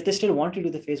if they still want to do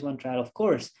the phase 1 trial, of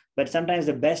course, but sometimes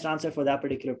the best answer for that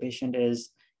particular patient is,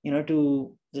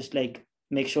 to just like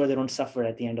make sure they don't suffer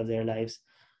at the end of their lives.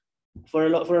 For a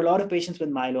lot of patients with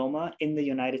myeloma in the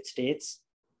United States,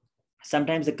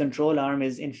 sometimes the control arm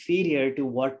is inferior to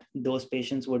what those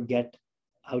patients would get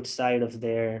outside of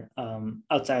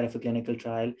a clinical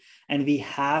trial. And we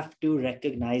have to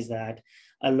recognize that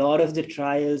a lot of the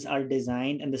trials are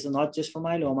designed, and this is not just for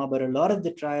myeloma, but a lot of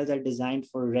the trials are designed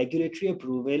for regulatory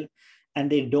approval, and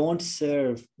they don't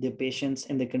serve the patients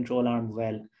in the control arm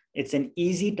well. It's an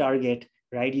easy target,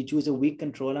 right? You choose a weak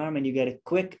control arm and you get a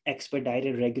quick,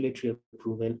 expedited regulatory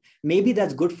approval. Maybe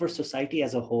that's good for society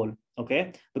as a whole,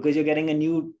 okay? Because you're getting a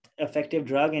new effective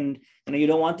drug, and you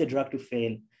don't want the drug to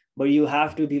fail, but you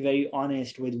have to be very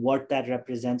honest with what that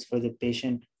represents for the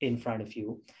patient in front of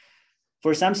you.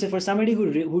 For somebody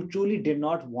who truly did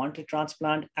not want a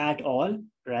transplant at all,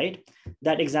 right?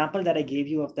 That example that I gave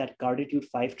you of that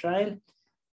CARDITUDE-5 trial,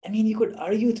 I mean, you could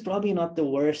argue it's probably not the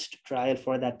worst trial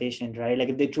for that patient, right? Like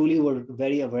if they truly were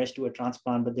very averse to a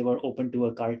transplant, but they were open to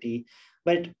a CAR T.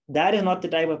 But that is not the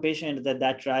type of patient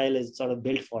that trial is sort of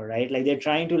built for, right? Like they're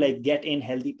trying to like get in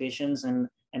healthy patients and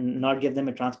not give them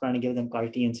a transplant and give them CAR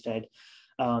T instead.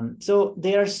 So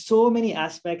there are so many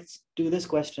aspects to this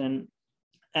question.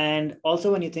 And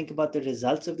also when you think about the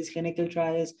results of these clinical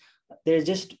trials,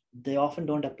 they often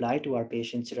don't apply to our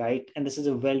patients, right? And this is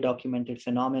a well-documented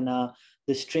phenomena.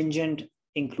 The stringent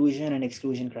inclusion and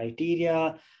exclusion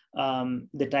criteria,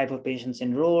 the type of patients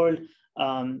enrolled,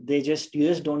 you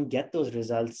just don't get those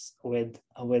results with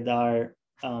our,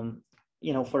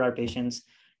 for our patients.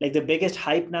 Like the biggest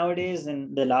hype nowadays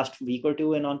in the last week or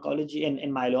two in oncology and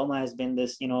in myeloma has been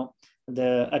this,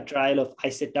 a trial of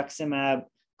isatuximab,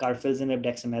 carfilzomib,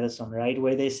 dexamethasone, right?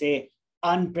 Where they say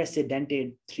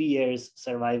unprecedented 3 years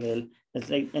survival. It's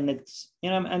like, and it's,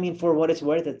 for what it's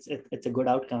worth, it's a good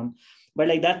outcome. But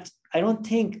like that, I don't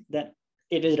think that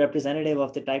it is representative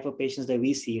of the type of patients that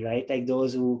we see, right? Like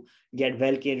those who get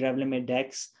Velcade, Revlimid,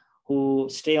 Dex, who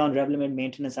stay on Revlimid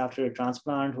maintenance after a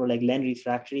transplant, who are like Len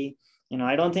refractory.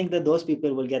 I don't think that those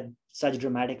people will get such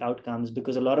dramatic outcomes,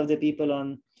 because a lot of the people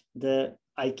on this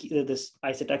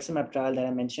isatuximab trial that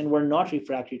I mentioned were not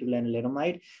refractory to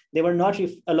lenalidomide.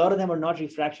 A lot of them were not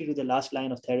refractory to the last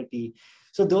line of therapy.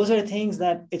 So those are things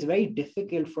that it's very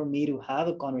difficult for me to have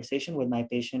a conversation with my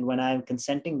patient when I'm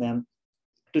consenting them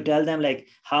to tell them like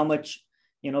how much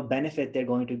benefit they're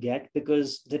going to get,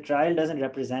 because the trial doesn't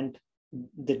represent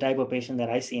the type of patient that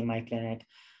I see in my clinic.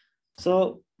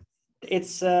 So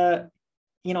it's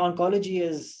oncology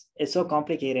is so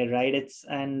complicated, right?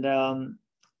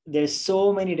 There's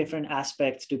so many different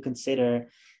aspects to consider,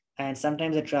 and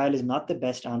sometimes a trial is not the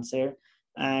best answer,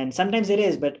 and sometimes it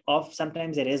is, but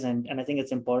sometimes it isn't. And I think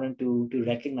it's important to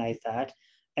recognize that.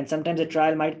 And sometimes a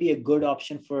trial might be a good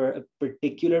option for a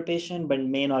particular patient, but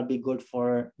may not be good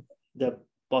for the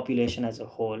population as a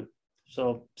whole.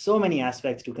 So many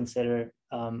aspects to consider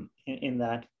in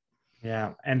that.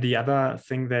 Yeah, and the other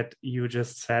thing that you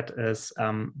just said is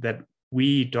that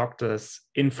we doctors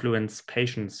influence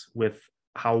patients with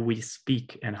how we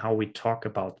speak and how we talk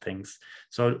about things.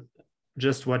 So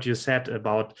just what you said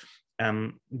about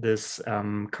this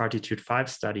CARTITUDE-5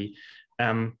 study,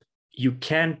 you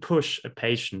can push a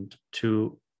patient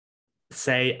to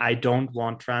say, I don't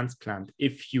want transplant,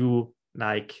 if you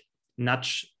like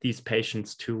nudge these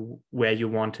patients to where you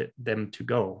wanted them to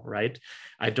go, right?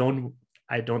 I don't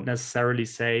necessarily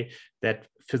say that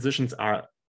physicians are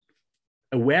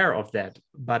aware of that,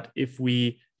 but if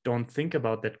we don't think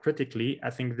about that critically, I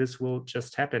think this will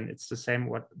just happen. It's the same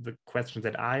what the question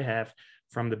that I have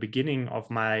from the beginning of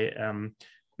my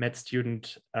med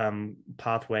student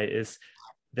pathway is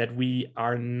that we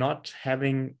are not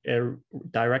having a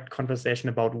direct conversation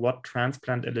about what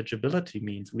transplant eligibility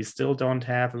means. We still don't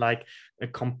have like a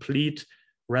complete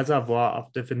reservoir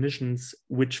of definitions,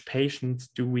 which patients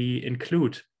do we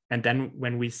include. And then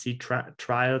when we see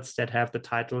trials that have the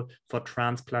title for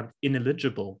transplant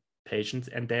ineligible patients,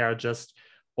 and they are just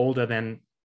older than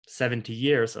 70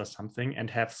 years or something and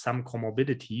have some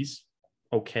comorbidities,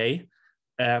 okay,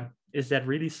 is that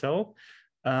really so?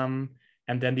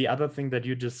 And then the other thing that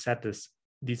you just said is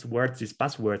these words, these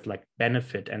buzzwords like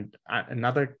benefit. And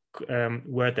another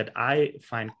word that I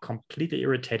find completely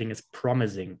irritating is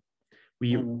promising.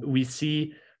 We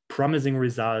see promising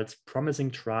results,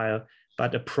 promising trial,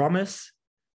 but a promise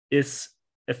is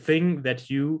a thing that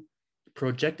you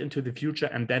project into the future,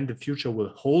 and then the future will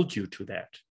hold you to that.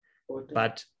 Okay.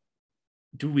 But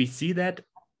do we see that?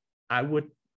 I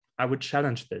would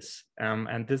challenge this,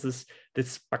 and this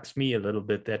bugs me a little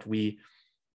bit that we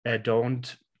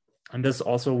don't. And this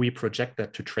also, we project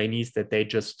that to trainees, that they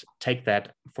just take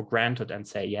that for granted and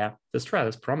say, yeah, this trial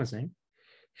is promising.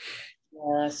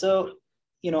 So,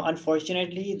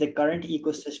 unfortunately, the current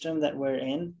ecosystem that we're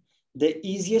in, the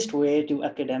easiest way to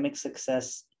academic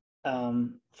success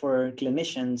for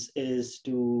clinicians is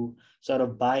to sort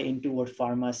of buy into what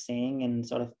pharma is saying and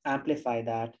sort of amplify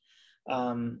that,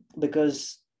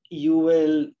 because you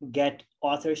will get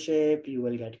authorship, you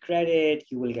will get credit,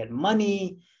 you will get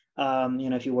money.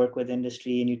 If you work with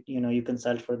industry and you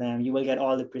consult for them, you will get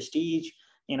all the prestige.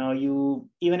 Even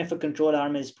if a control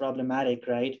arm is problematic,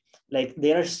 right? Like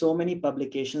there are so many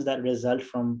publications that result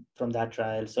from that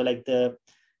trial. So like the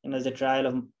trial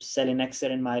of selinexor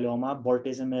in myeloma,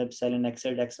 bortezomib,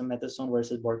 selinexor, dexamethasone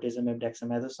versus bortezomib,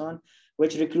 dexamethasone,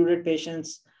 which recruited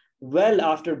patients well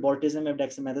after bortezomib,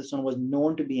 dexamethasone was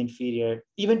known to be inferior,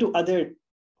 even to other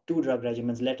 2-drug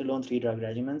regimens, let alone 3-drug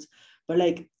regimens. But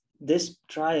like this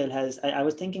trial has, I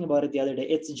was thinking about it the other day,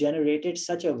 it's generated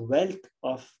such a wealth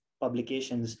of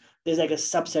publications. There's like a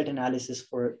subset analysis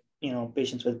for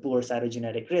patients with poor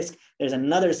cytogenetic risk. There's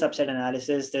another subset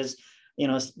analysis. There's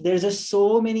just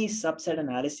so many subset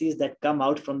analyses that come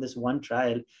out from this one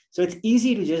trial. So it's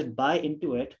easy to just buy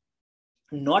into it,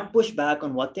 not push back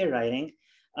on what they're writing,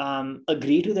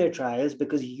 agree to their trials,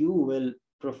 because you will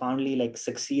profoundly like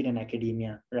succeed in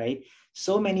academia, right?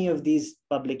 So many of these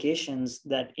publications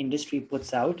that industry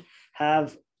puts out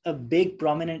have a big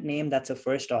prominent name that's a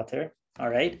first author, all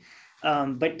right?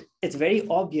 But it's very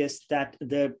obvious that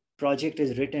the project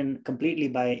is written completely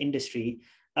by industry.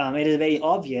 It is very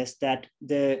obvious that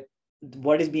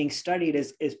what is being studied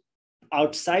is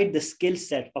outside the skill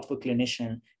set of a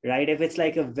clinician, right? If it's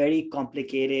like a very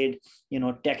complicated,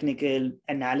 technical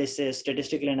analysis,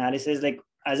 statistical analysis, like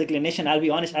as a clinician, I'll be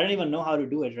honest, I don't even know how to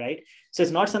do it, right? So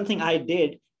it's not something I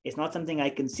did. It's not something I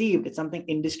conceived. It's something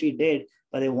industry did,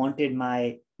 but they wanted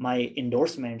my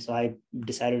endorsement. So I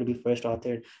decided to be first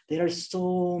author. There are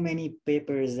so many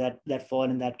papers that fall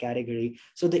in that category.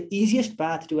 So the easiest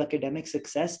path to academic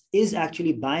success is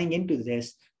actually buying into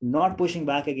this, not pushing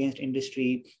back against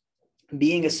industry,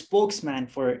 being a spokesman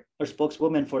for or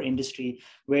spokeswoman for industry,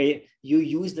 where you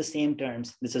use the same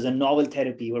terms. This is a novel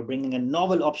therapy. We're bringing a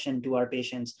novel option to our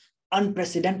patients,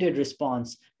 unprecedented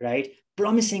response, right?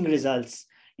 Promising results.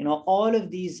 All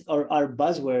of these are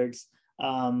buzzwords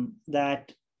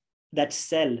that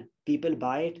sell. People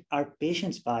buy it, our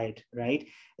patients buy it, right?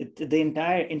 The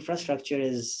entire infrastructure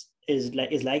is is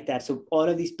like that. So all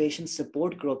of these patient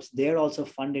support groups, they're also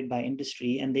funded by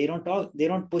industry, and they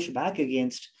don't push back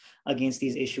against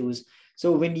these issues.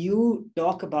 So when you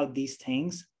talk about these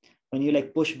things, when you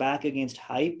like push back against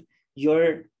hype,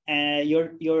 you're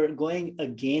going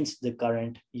against the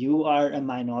current. You are a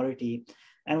minority.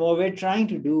 And what we're trying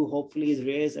to do, hopefully, is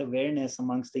raise awareness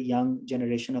amongst the young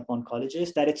generation of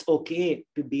oncologists that it's okay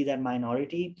to be that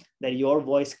minority, that your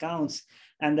voice counts,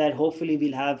 and that hopefully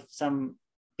we'll have some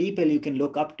people you can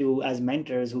look up to as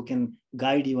mentors who can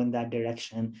guide you in that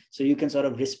direction. So you can sort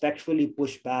of respectfully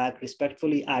push back,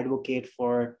 respectfully advocate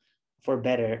for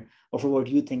better, or for what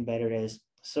you think better is.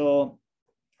 So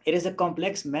it is a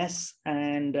complex mess.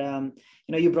 And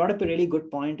you brought up a really good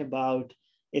point about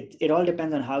it all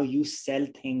depends on how you sell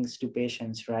things to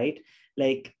patients, right?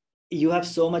 Like, you have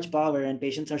so much power and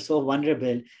patients are so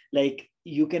vulnerable. Like,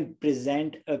 you can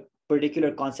present a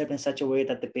particular concept in such a way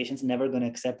that the patient's never going to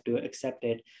accept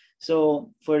it.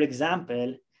 So for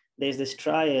example, there's this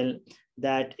trial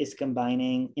that is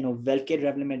combining, Velcade,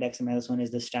 Revlimid, dexamethasone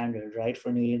is the standard, right,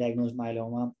 for newly diagnosed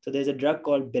myeloma. So there's a drug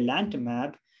called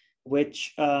belantamab,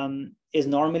 which is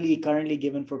normally currently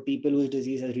given for people whose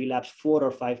disease has relapsed 4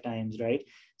 or 5 times, right?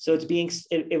 So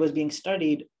it was being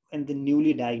studied in the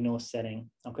newly diagnosed setting,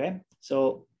 okay?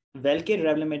 So Velcade,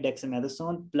 Revlimid,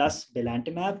 dexamethasone plus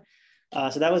belantamab.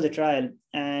 So that was the trial.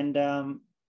 And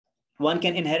one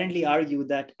can inherently argue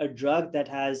that a drug that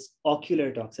has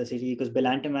ocular toxicity, because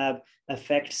belantamab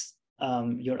affects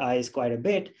your eyes quite a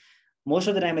bit, most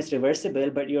of the time it's reversible,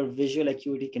 but your visual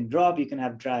acuity can drop. You can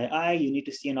have dry eye. You need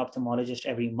to see an ophthalmologist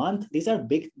every month. These are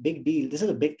big deal. This is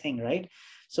a big thing, right?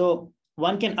 So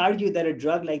one can argue that a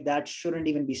drug like that shouldn't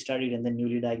even be studied in the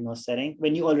newly diagnosed setting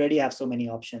when you already have so many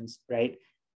options, right?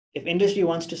 If industry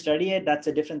wants to study it, that's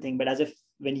a different thing. But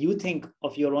when you think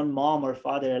of your own mom or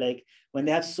father, like when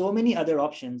they have so many other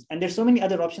options, and there's so many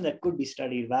other options that could be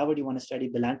studied, why would you want to study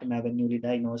belantamab when newly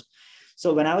diagnosed?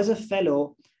 So when I was a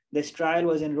fellow, this trial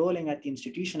was enrolling at the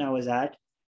institution I was at,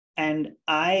 and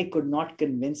I could not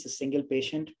convince a single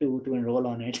patient to enroll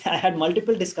on it. I had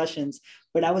multiple discussions,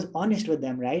 but I was honest with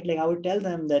them, right? Like, I would tell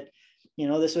them that,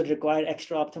 this would require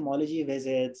extra ophthalmology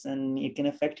visits and it can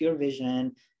affect your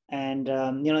vision. And,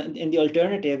 in the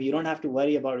alternative, you don't have to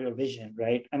worry about your vision,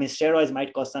 right? I mean, steroids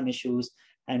might cause some issues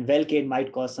and Velcade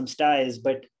might cause some styes,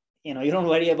 but, you don't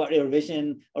worry about your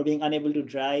vision or being unable to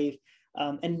drive.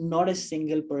 And not a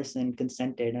single person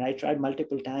consented. And I tried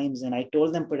multiple times, and I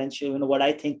told them what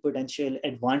I think potential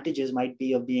advantages might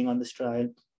be of being on this trial.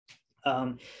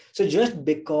 So just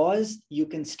because you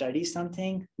can study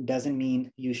something doesn't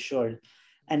mean you should.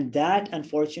 And that,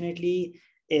 unfortunately,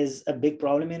 is a big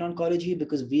problem in oncology,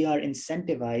 because we are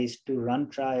incentivized to run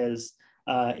trials.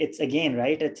 It's again,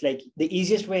 right? It's like the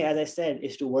easiest way, as I said,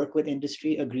 is to work with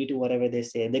industry, agree to whatever they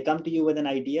say. They come to you with an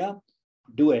idea,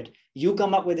 do it. You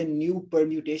come up with a new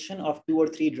permutation of 2 or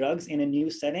 3 drugs in a new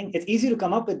setting. It's easy to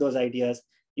come up with those ideas.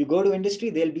 You go to industry,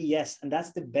 they'll be yes. And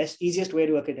that's the easiest way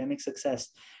to academic success,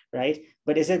 right?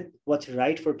 But is it what's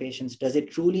right for patients? Does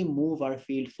it truly move our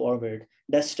field forward?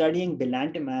 Does studying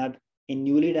belantamab in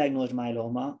newly diagnosed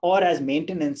myeloma or as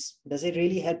maintenance, does it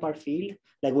really help our field?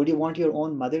 Like, would you want your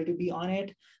own mother to be on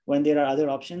it when there are other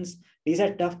options? These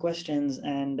are tough questions.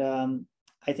 And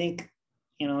I think,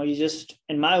 you just,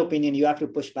 in my opinion, you have to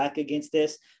push back against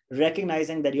this,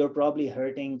 recognizing that you're probably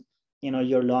hurting,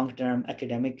 your long-term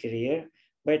academic career.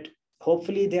 But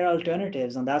hopefully there are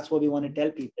alternatives. And that's what we want to tell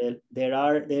people.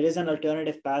 There is an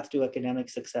alternative path to academic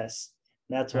success.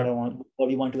 That's what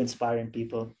we want to inspire in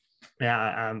people. Yeah,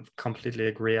 I completely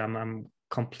agree. I'm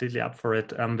completely up for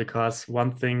it, because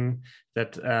one thing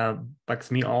that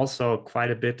bugs me also quite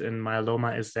a bit in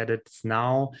myeloma is that it's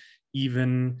now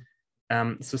even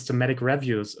systematic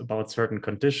reviews about certain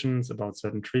conditions, about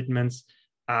certain treatments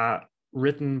are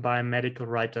written by medical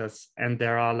writers, and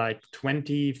there are like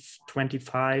 20,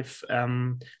 25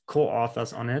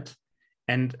 co-authors on it.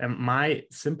 And my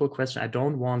simple question, I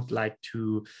don't want like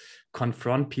to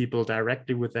confront people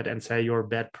directly with that and say you're a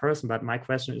bad person, but my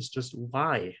question is just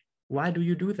why? Why do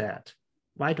you do that?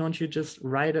 Why don't you just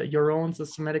write your own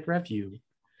systematic review?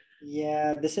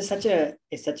 Yeah, this is such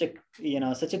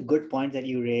a good point that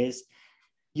you raise.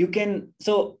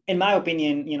 So in my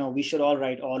opinion, we should all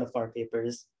write all of our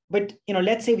papers. But,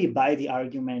 let's say we buy the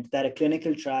argument that a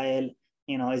clinical trial,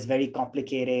 is very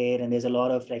complicated and there's a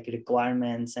lot of like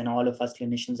requirements and all of us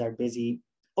clinicians are busy.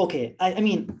 Okay, I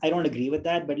mean, I don't agree with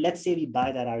that, but let's say we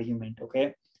buy that argument,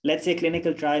 okay? Let's say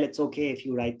clinical trial, it's okay if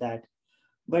you write that.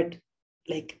 But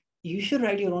like, you should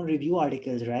write your own review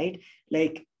articles, right?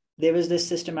 Like, there was this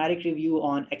systematic review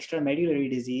on extramedullary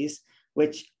disease,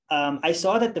 which I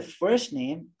saw that the first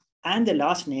name and the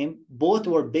last name, both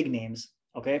were big names.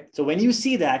 Okay. So when you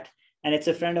see that, and it's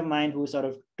a friend of mine who sort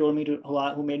of told me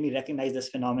who made me recognize this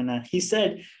phenomena. He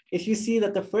said, if you see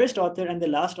that the first author and the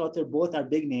last author both are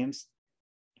big names,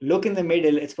 look in the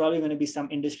middle, it's probably going to be some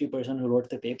industry person who wrote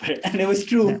the paper. And it was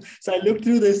true. Yeah. So I looked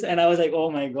through this and I was like,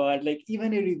 oh my God, like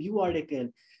even a review article.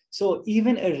 So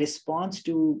even a response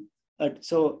to,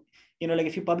 so, like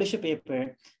if you publish a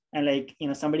paper and like,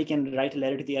 somebody can write a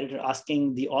letter to the editor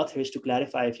asking the authors to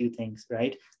clarify a few things,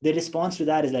 right? The response to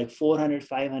that is like 400,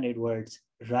 500 words.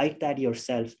 Write that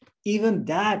yourself. Even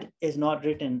that is not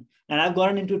written. And I've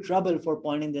gotten into trouble for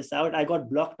pointing this out. I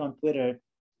got blocked on Twitter.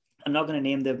 I'm not going to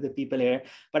name the people here,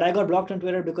 but I got blocked on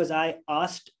Twitter because I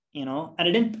asked, and I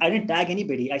didn't tag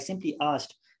anybody. I simply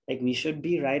asked, like, we should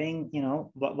be writing,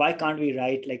 why can't we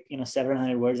write like,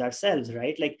 700 words ourselves,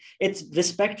 right? Like it's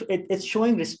respect. It's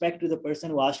showing respect to the person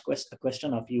who asked a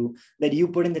question of you, that you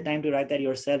put in the time to write that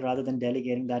yourself rather than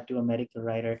delegating that to a medical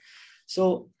writer.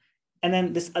 So, and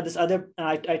then this other,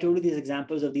 I told you these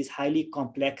examples of these highly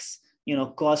complex,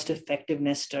 cost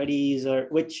effectiveness studies, or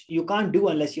which you can't do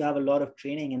unless you have a lot of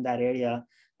training in that area.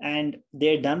 And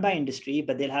they're done by industry,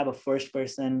 but they'll have a first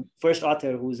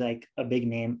author who's like a big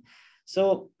name.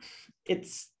 So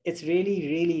it's really,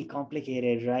 really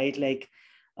complicated, right? Like,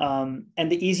 and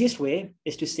the easiest way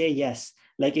is to say yes.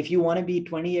 Like if you want to be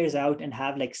 20 years out and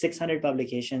have like 600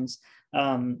 publications,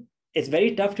 it's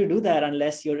very tough to do that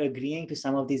unless you're agreeing to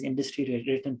some of these industry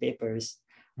written papers.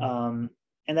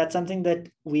 And that's something that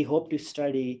we hope to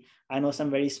study. I know some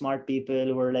very smart people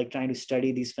who are like trying to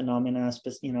study these phenomena,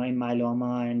 in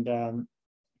myeloma and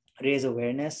raise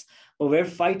awareness. But we're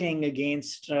fighting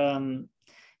against,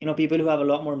 people who have a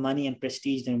lot more money and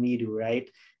prestige than we do, right?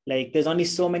 Like there's only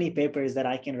so many papers that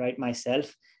I can write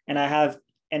myself. And I have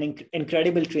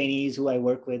incredible trainees who I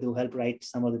work with who help write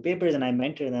some of the papers and I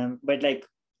mentor them. But like,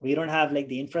 we don't have like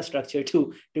the infrastructure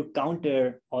to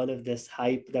counter all of this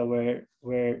hype that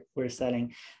we're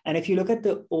selling. And if you look at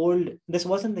the old, this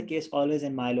wasn't the case always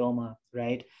in myeloma,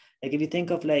 right? Like if you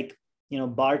think of like,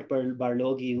 Bart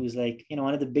Barloghi, who's like,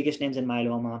 one of the biggest names in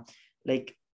myeloma,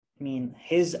 like, I mean,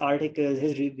 his articles,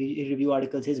 his review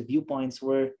articles, his viewpoints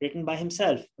were written by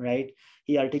himself, right?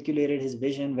 He articulated his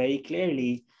vision very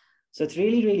clearly. So it's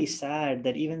really, really sad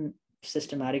that even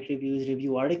systematic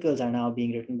review articles are now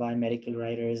being written by medical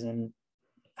writers, and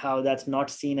how that's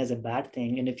not seen as a bad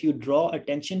thing. And if you draw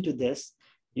attention to this,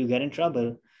 you get in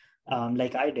trouble,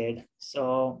 like I did.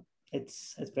 So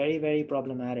it's very, very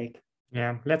problematic.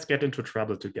 Yeah, let's get into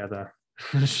trouble together,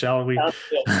 shall we?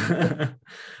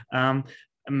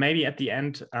 Maybe at the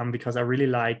end, because I really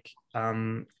like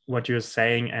what you're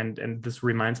saying, and this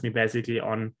reminds me basically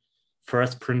on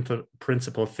first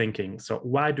principle thinking. So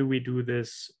why do we do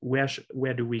this? Where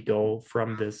do we go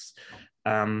from this?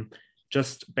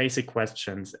 Just basic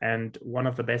questions. And one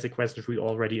of the basic questions we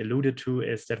already alluded to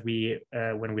is that we,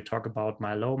 when we talk about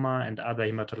myeloma and other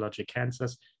hematologic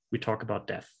cancers, we talk about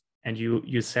death. And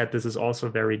you said this is also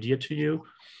very dear to you.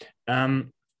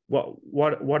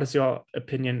 What is your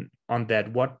opinion on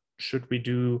that? What should we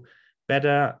do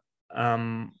better?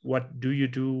 What do you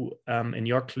do in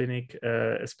your clinic,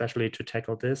 especially to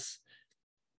tackle this?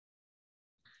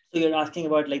 So you're asking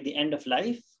about like the end of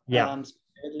life? Yeah.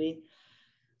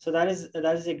 So that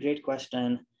is a great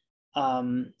question.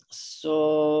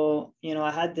 So,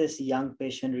 I had this young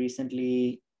patient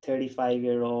recently,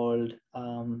 35-year-old,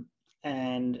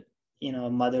 and,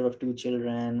 mother of 2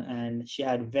 children, and she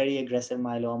had very aggressive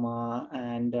myeloma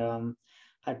and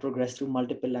had progressed through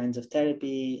multiple lines of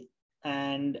therapy.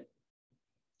 And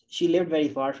she lived very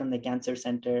far from the cancer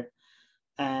center.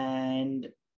 And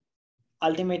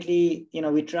ultimately,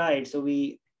 we tried.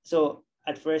 So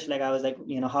at first, like I was like,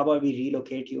 how about we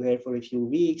relocate you here for a few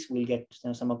weeks? We'll get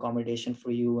some accommodation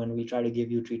for you, and we try to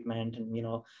give you treatment and,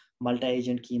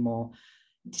 multi-agent chemo.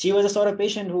 She was a sort of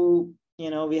patient who,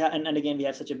 we had, and again, we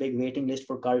had such a big waiting list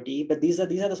for CAR-T, but these are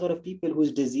the sort of people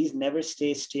whose disease never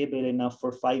stays stable enough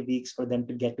for 5 weeks for them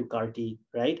to get to CAR-T,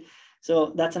 right?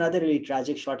 So that's another really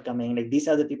tragic shortcoming. Like these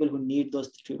are the people who need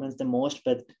those treatments the most,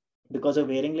 but because of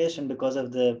waiting list and because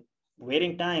of the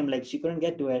waiting time, like she couldn't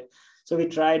get to it. So we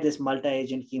tried this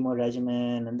multi-agent chemo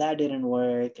regimen and that didn't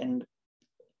work. And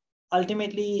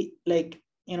ultimately, like,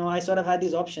 I sort of had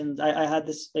these options. I had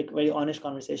this like very honest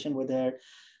conversation with her,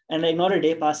 and like not a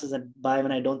day passes by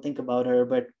when I don't think about her.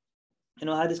 But,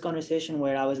 I had this conversation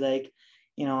where I was like,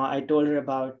 I told her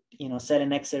about,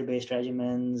 selinexor based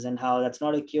regimens and how that's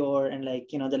not a cure. And like,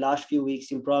 the last few weeks,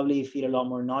 you'll probably feel a lot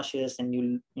more nauseous and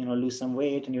you'll, lose some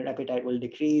weight and your appetite will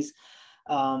decrease.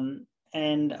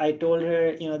 And I told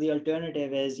her, the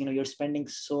alternative is, you're spending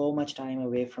so much time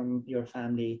away from your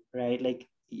family, right? Like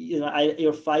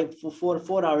you're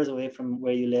 4 hours away from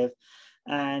where you live.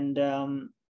 And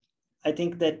I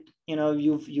think that,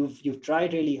 you've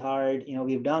tried really hard.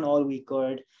 We've done all we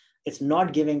could. It's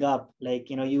not giving up. Like,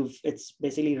 it's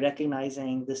basically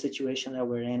recognizing the situation that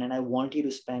we're in. And I want you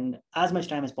to spend as much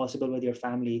time as possible with your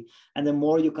family. And the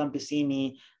more you come to see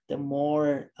me, the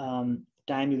more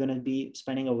time you're going to be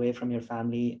spending away from your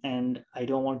family. And I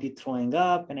don't want you throwing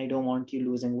up, and I don't want you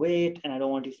losing weight, and I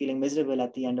don't want you feeling miserable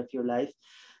at the end of your life.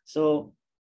 So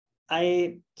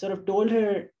I sort of told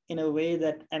her in a way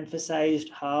that emphasized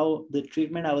how the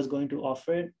treatment I was going to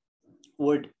offer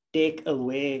would take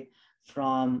away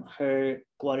from her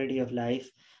quality of life,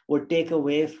 would be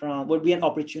an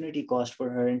opportunity cost for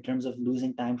her in terms of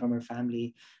losing time from her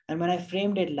family. And when I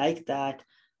framed it like that,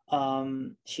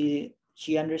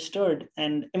 she understood.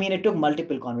 And I mean, it took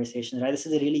multiple conversations, right? This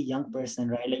is a really young person,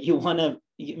 right? Like,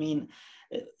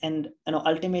 and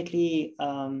ultimately,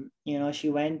 she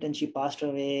went and she passed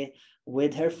away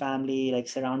with her family, like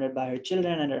surrounded by her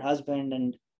children and her husband.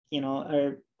 And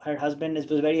her husband was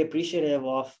very appreciative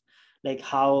of like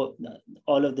how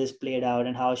all of this played out,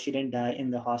 and how she didn't die in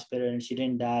the hospital, and she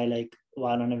didn't die like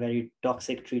while on a very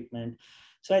toxic treatment.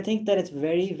 So I think that it's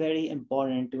very, very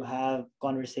important to have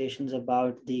conversations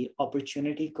about the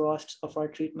opportunity costs of our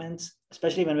treatments,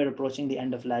 especially when we're approaching the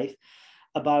end of life,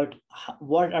 about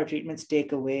what our treatments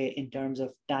take away in terms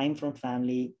of time from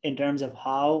family, in terms of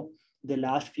how the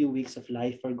last few weeks of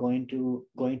life are going to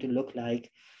look like.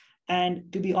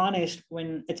 And to be honest,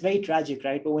 when it's very tragic,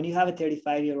 right? But when you have a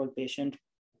 35-year-old patient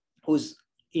who's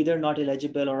either not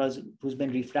eligible or who's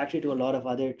been refractory to a lot of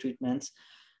other treatments,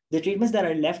 the treatments that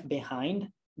are left behind,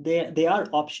 they are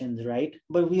options, right?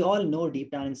 But we all know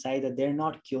deep down inside that they're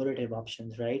not curative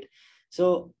options, right?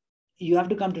 So you have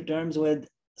to come to terms with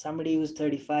somebody who's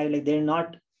 35, like they're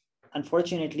not,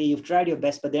 unfortunately, you've tried your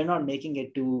best, but they're not making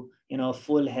it to,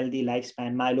 full healthy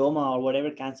lifespan. Myeloma or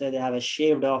whatever cancer they have is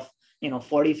shaved off,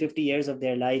 40, 50 years of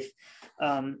their life.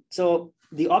 So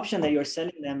the option that you're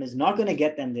selling them is not going to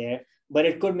get them there, but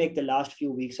it could make the last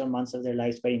few weeks or months of their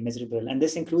lives very miserable. And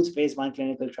this includes phase 1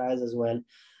 clinical trials as well.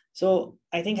 So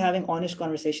I think having honest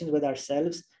conversations with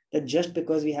ourselves, that just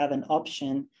because we have an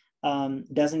option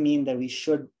doesn't mean that we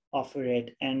should offer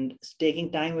it, and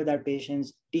taking time with our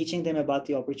patients, teaching them about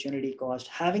the opportunity cost,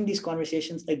 having these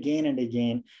conversations again and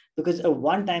again, because a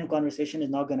one-time conversation is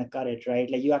not going to cut it,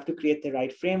 right? Like, you have to create the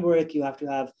right framework. You have to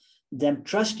have them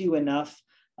trust you enough.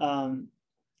 And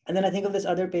then I think of this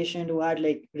other patient who had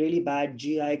like really bad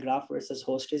GI graft versus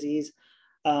host disease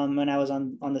when I was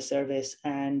on the service,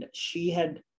 and she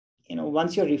had,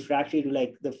 once you're refractory to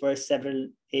like the first several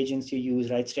agents you use,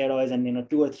 right, steroids and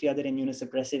 2 or 3 other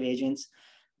immunosuppressive agents,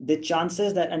 the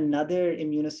chances that another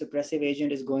immunosuppressive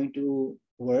agent is going to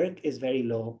work is very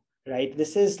low, right?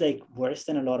 This is like worse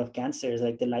than a lot of cancers.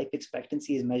 Like, the life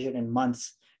expectancy is measured in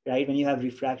months, right? When you have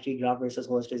refractory graft versus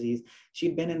host disease,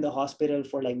 she'd been in the hospital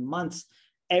for like months,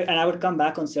 and I would come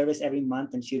back on service every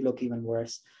month and she'd look even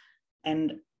worse.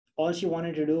 And all she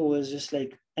wanted to do was just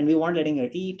like, and we weren't letting her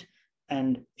eat,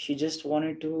 and she just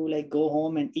wanted to like go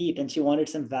home and eat, and she wanted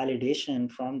some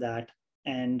validation from that.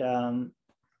 And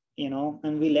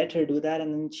and we let her do that.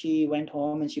 And then she went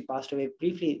home and she passed away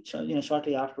briefly,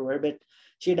 shortly afterward, but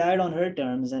she died on her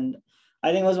terms. And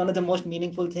I think it was one of the most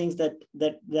meaningful things that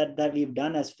we've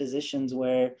done as physicians,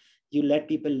 where you let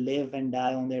people live and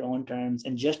die on their own terms.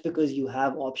 And just because you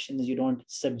have options, you don't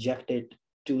subject it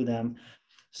to them.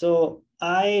 So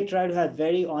I try to have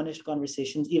very honest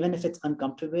conversations, even if it's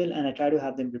uncomfortable, and I try to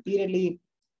have them repeatedly.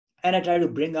 And I try to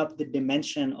bring up the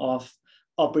dimension of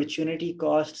opportunity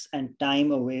costs and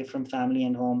time away from family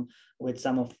and home with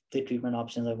some of the treatment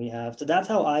options that we have. So that's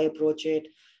how I approach it.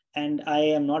 And I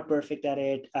am not perfect at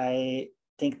it. I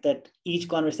think that each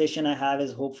conversation I have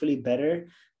is hopefully better,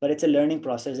 but it's a learning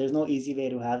process. There's no easy way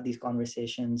to have these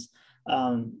conversations.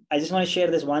 I just want to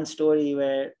share this one story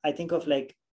where I think of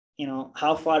like,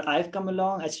 how far I've come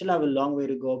along. I still have a long way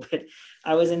to go, but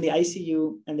I was in the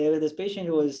ICU and there was this patient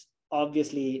who was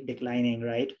obviously declining,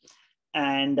 right?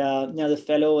 And the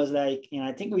fellow was like,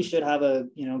 I think we should have a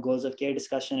goals of care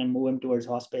discussion and move him towards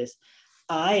hospice.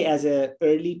 I, as a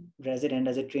early resident,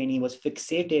 as a trainee, was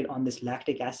fixated on this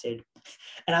lactic acid,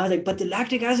 and I was like, but the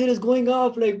lactic acid is going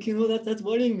up, like that's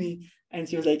worrying me. And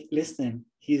she was like, listen,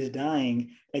 he's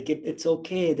dying, like it's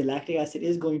okay, the lactic acid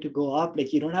is going to go up,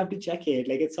 like you don't have to check it,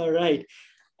 like it's all right.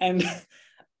 And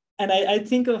and I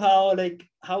think of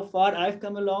how far I've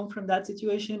come along from that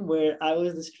situation, where I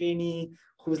was this trainee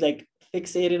who's like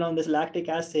fixated on this lactic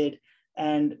acid,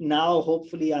 and now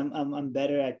hopefully I'm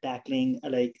better at tackling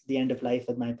like the end of life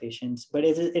with my patients. But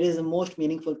it is the most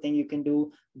meaningful thing you can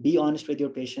do. Be honest with your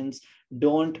patients.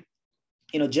 Don't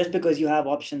just because you have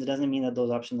options doesn't mean that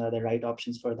those options are the right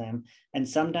options for them. And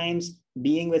sometimes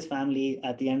being with family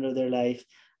at the end of their life,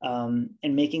 and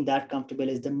making that comfortable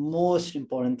is the most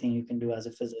important thing you can do as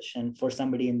a physician for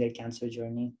somebody in their cancer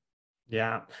journey.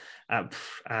 Yeah,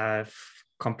 I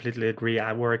completely agree.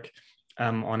 I work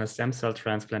on a stem cell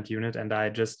transplant unit, and I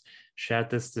just shared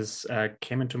this. This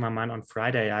came into my mind on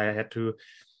Friday. I had to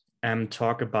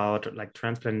talk about like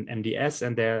transplant MDS,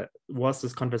 and there was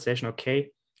this conversation. Okay,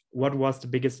 what was the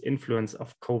biggest influence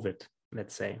of COVID,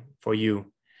 let's say, for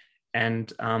you?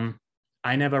 And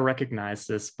I never recognized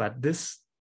this, but this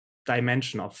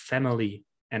dimension of family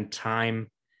and time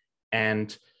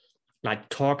and like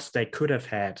talks they could have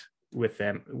had with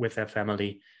them, with their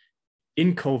family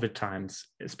in COVID times,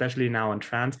 especially now in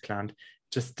transplant,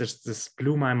 just this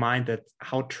blew my mind, that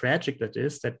how tragic that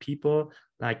is, that people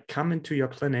like come into your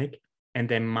clinic and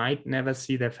they might never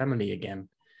see their family again.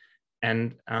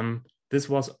 And this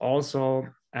was also,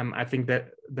 I think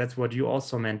that's what you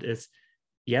also meant is,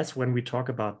 yes, when we talk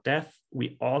about death,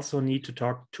 we also need to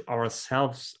talk to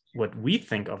ourselves what we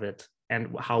think of it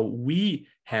and how we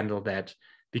handle that,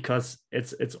 because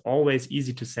it's always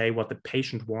easy to say what the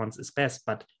patient wants is best.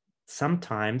 But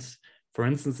sometimes, for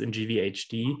instance, in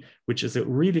GVHD, which is a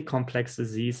really complex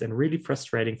disease and really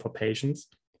frustrating for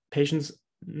patients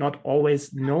not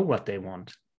always know what they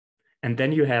want. And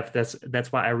then you have this,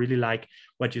 that's why I really like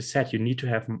what you said. You need to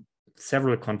have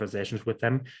several conversations with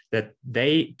them, that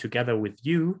they, together with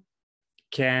you,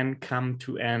 can come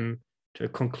to a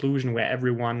conclusion where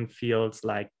everyone feels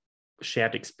like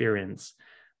shared experience.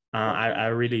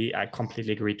 I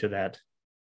completely agree to that.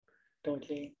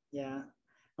 Totally. Yeah.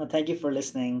 Well, thank you for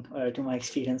listening to my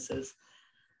experiences.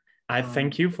 I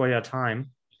thank you for your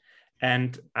time.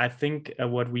 And I think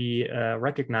what we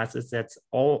recognize is that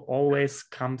always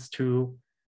comes to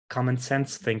common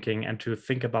sense thinking, and to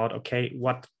think about, okay,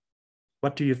 what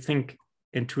do you think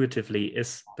intuitively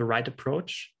is the right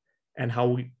approach, and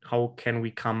how can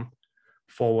we come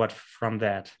forward from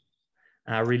that?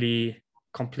 I really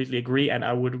completely agree, and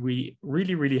I would be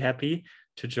really, really happy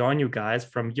to join you guys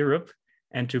from Europe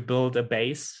and to build a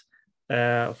base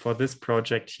for this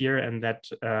project here, and that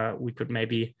we could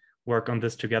maybe work on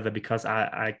this together, because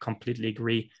I completely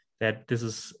agree that this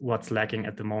is what's lacking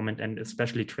at the moment, and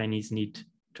especially trainees need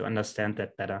to understand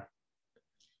that better.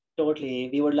 Totally.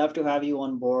 We would love to have you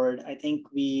on board. I think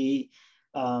we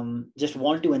just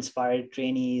want to inspire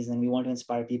trainees, and we want to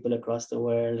inspire people across the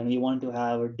world, and we want to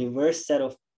have a diverse set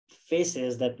of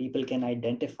faces that people can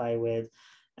identify with.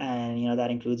 And,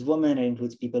 that includes women, it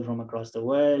includes people from across the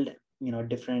world,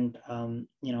 different,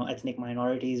 ethnic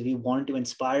minorities. We want to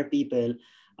inspire people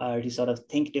to sort of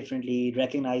think differently,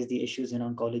 recognize the issues in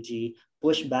oncology,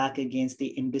 push back against the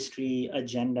industry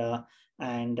agenda,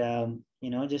 and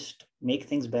just make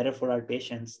things better for our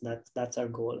patients. That's our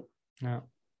goal. Yeah.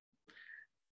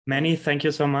 Manny, thank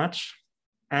you so much.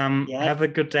 Have a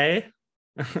good day.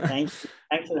 Thanks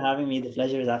for having me. The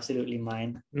pleasure is absolutely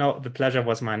mine. No, the pleasure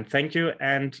was mine. Thank you,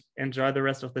 and enjoy the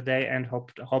rest of the day, and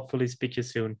hopefully speak to you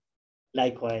soon.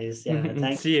 Likewise. Yeah.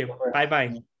 Thanks. See you.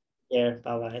 Bye-bye. Yeah.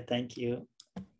 Bye-bye. Thank you.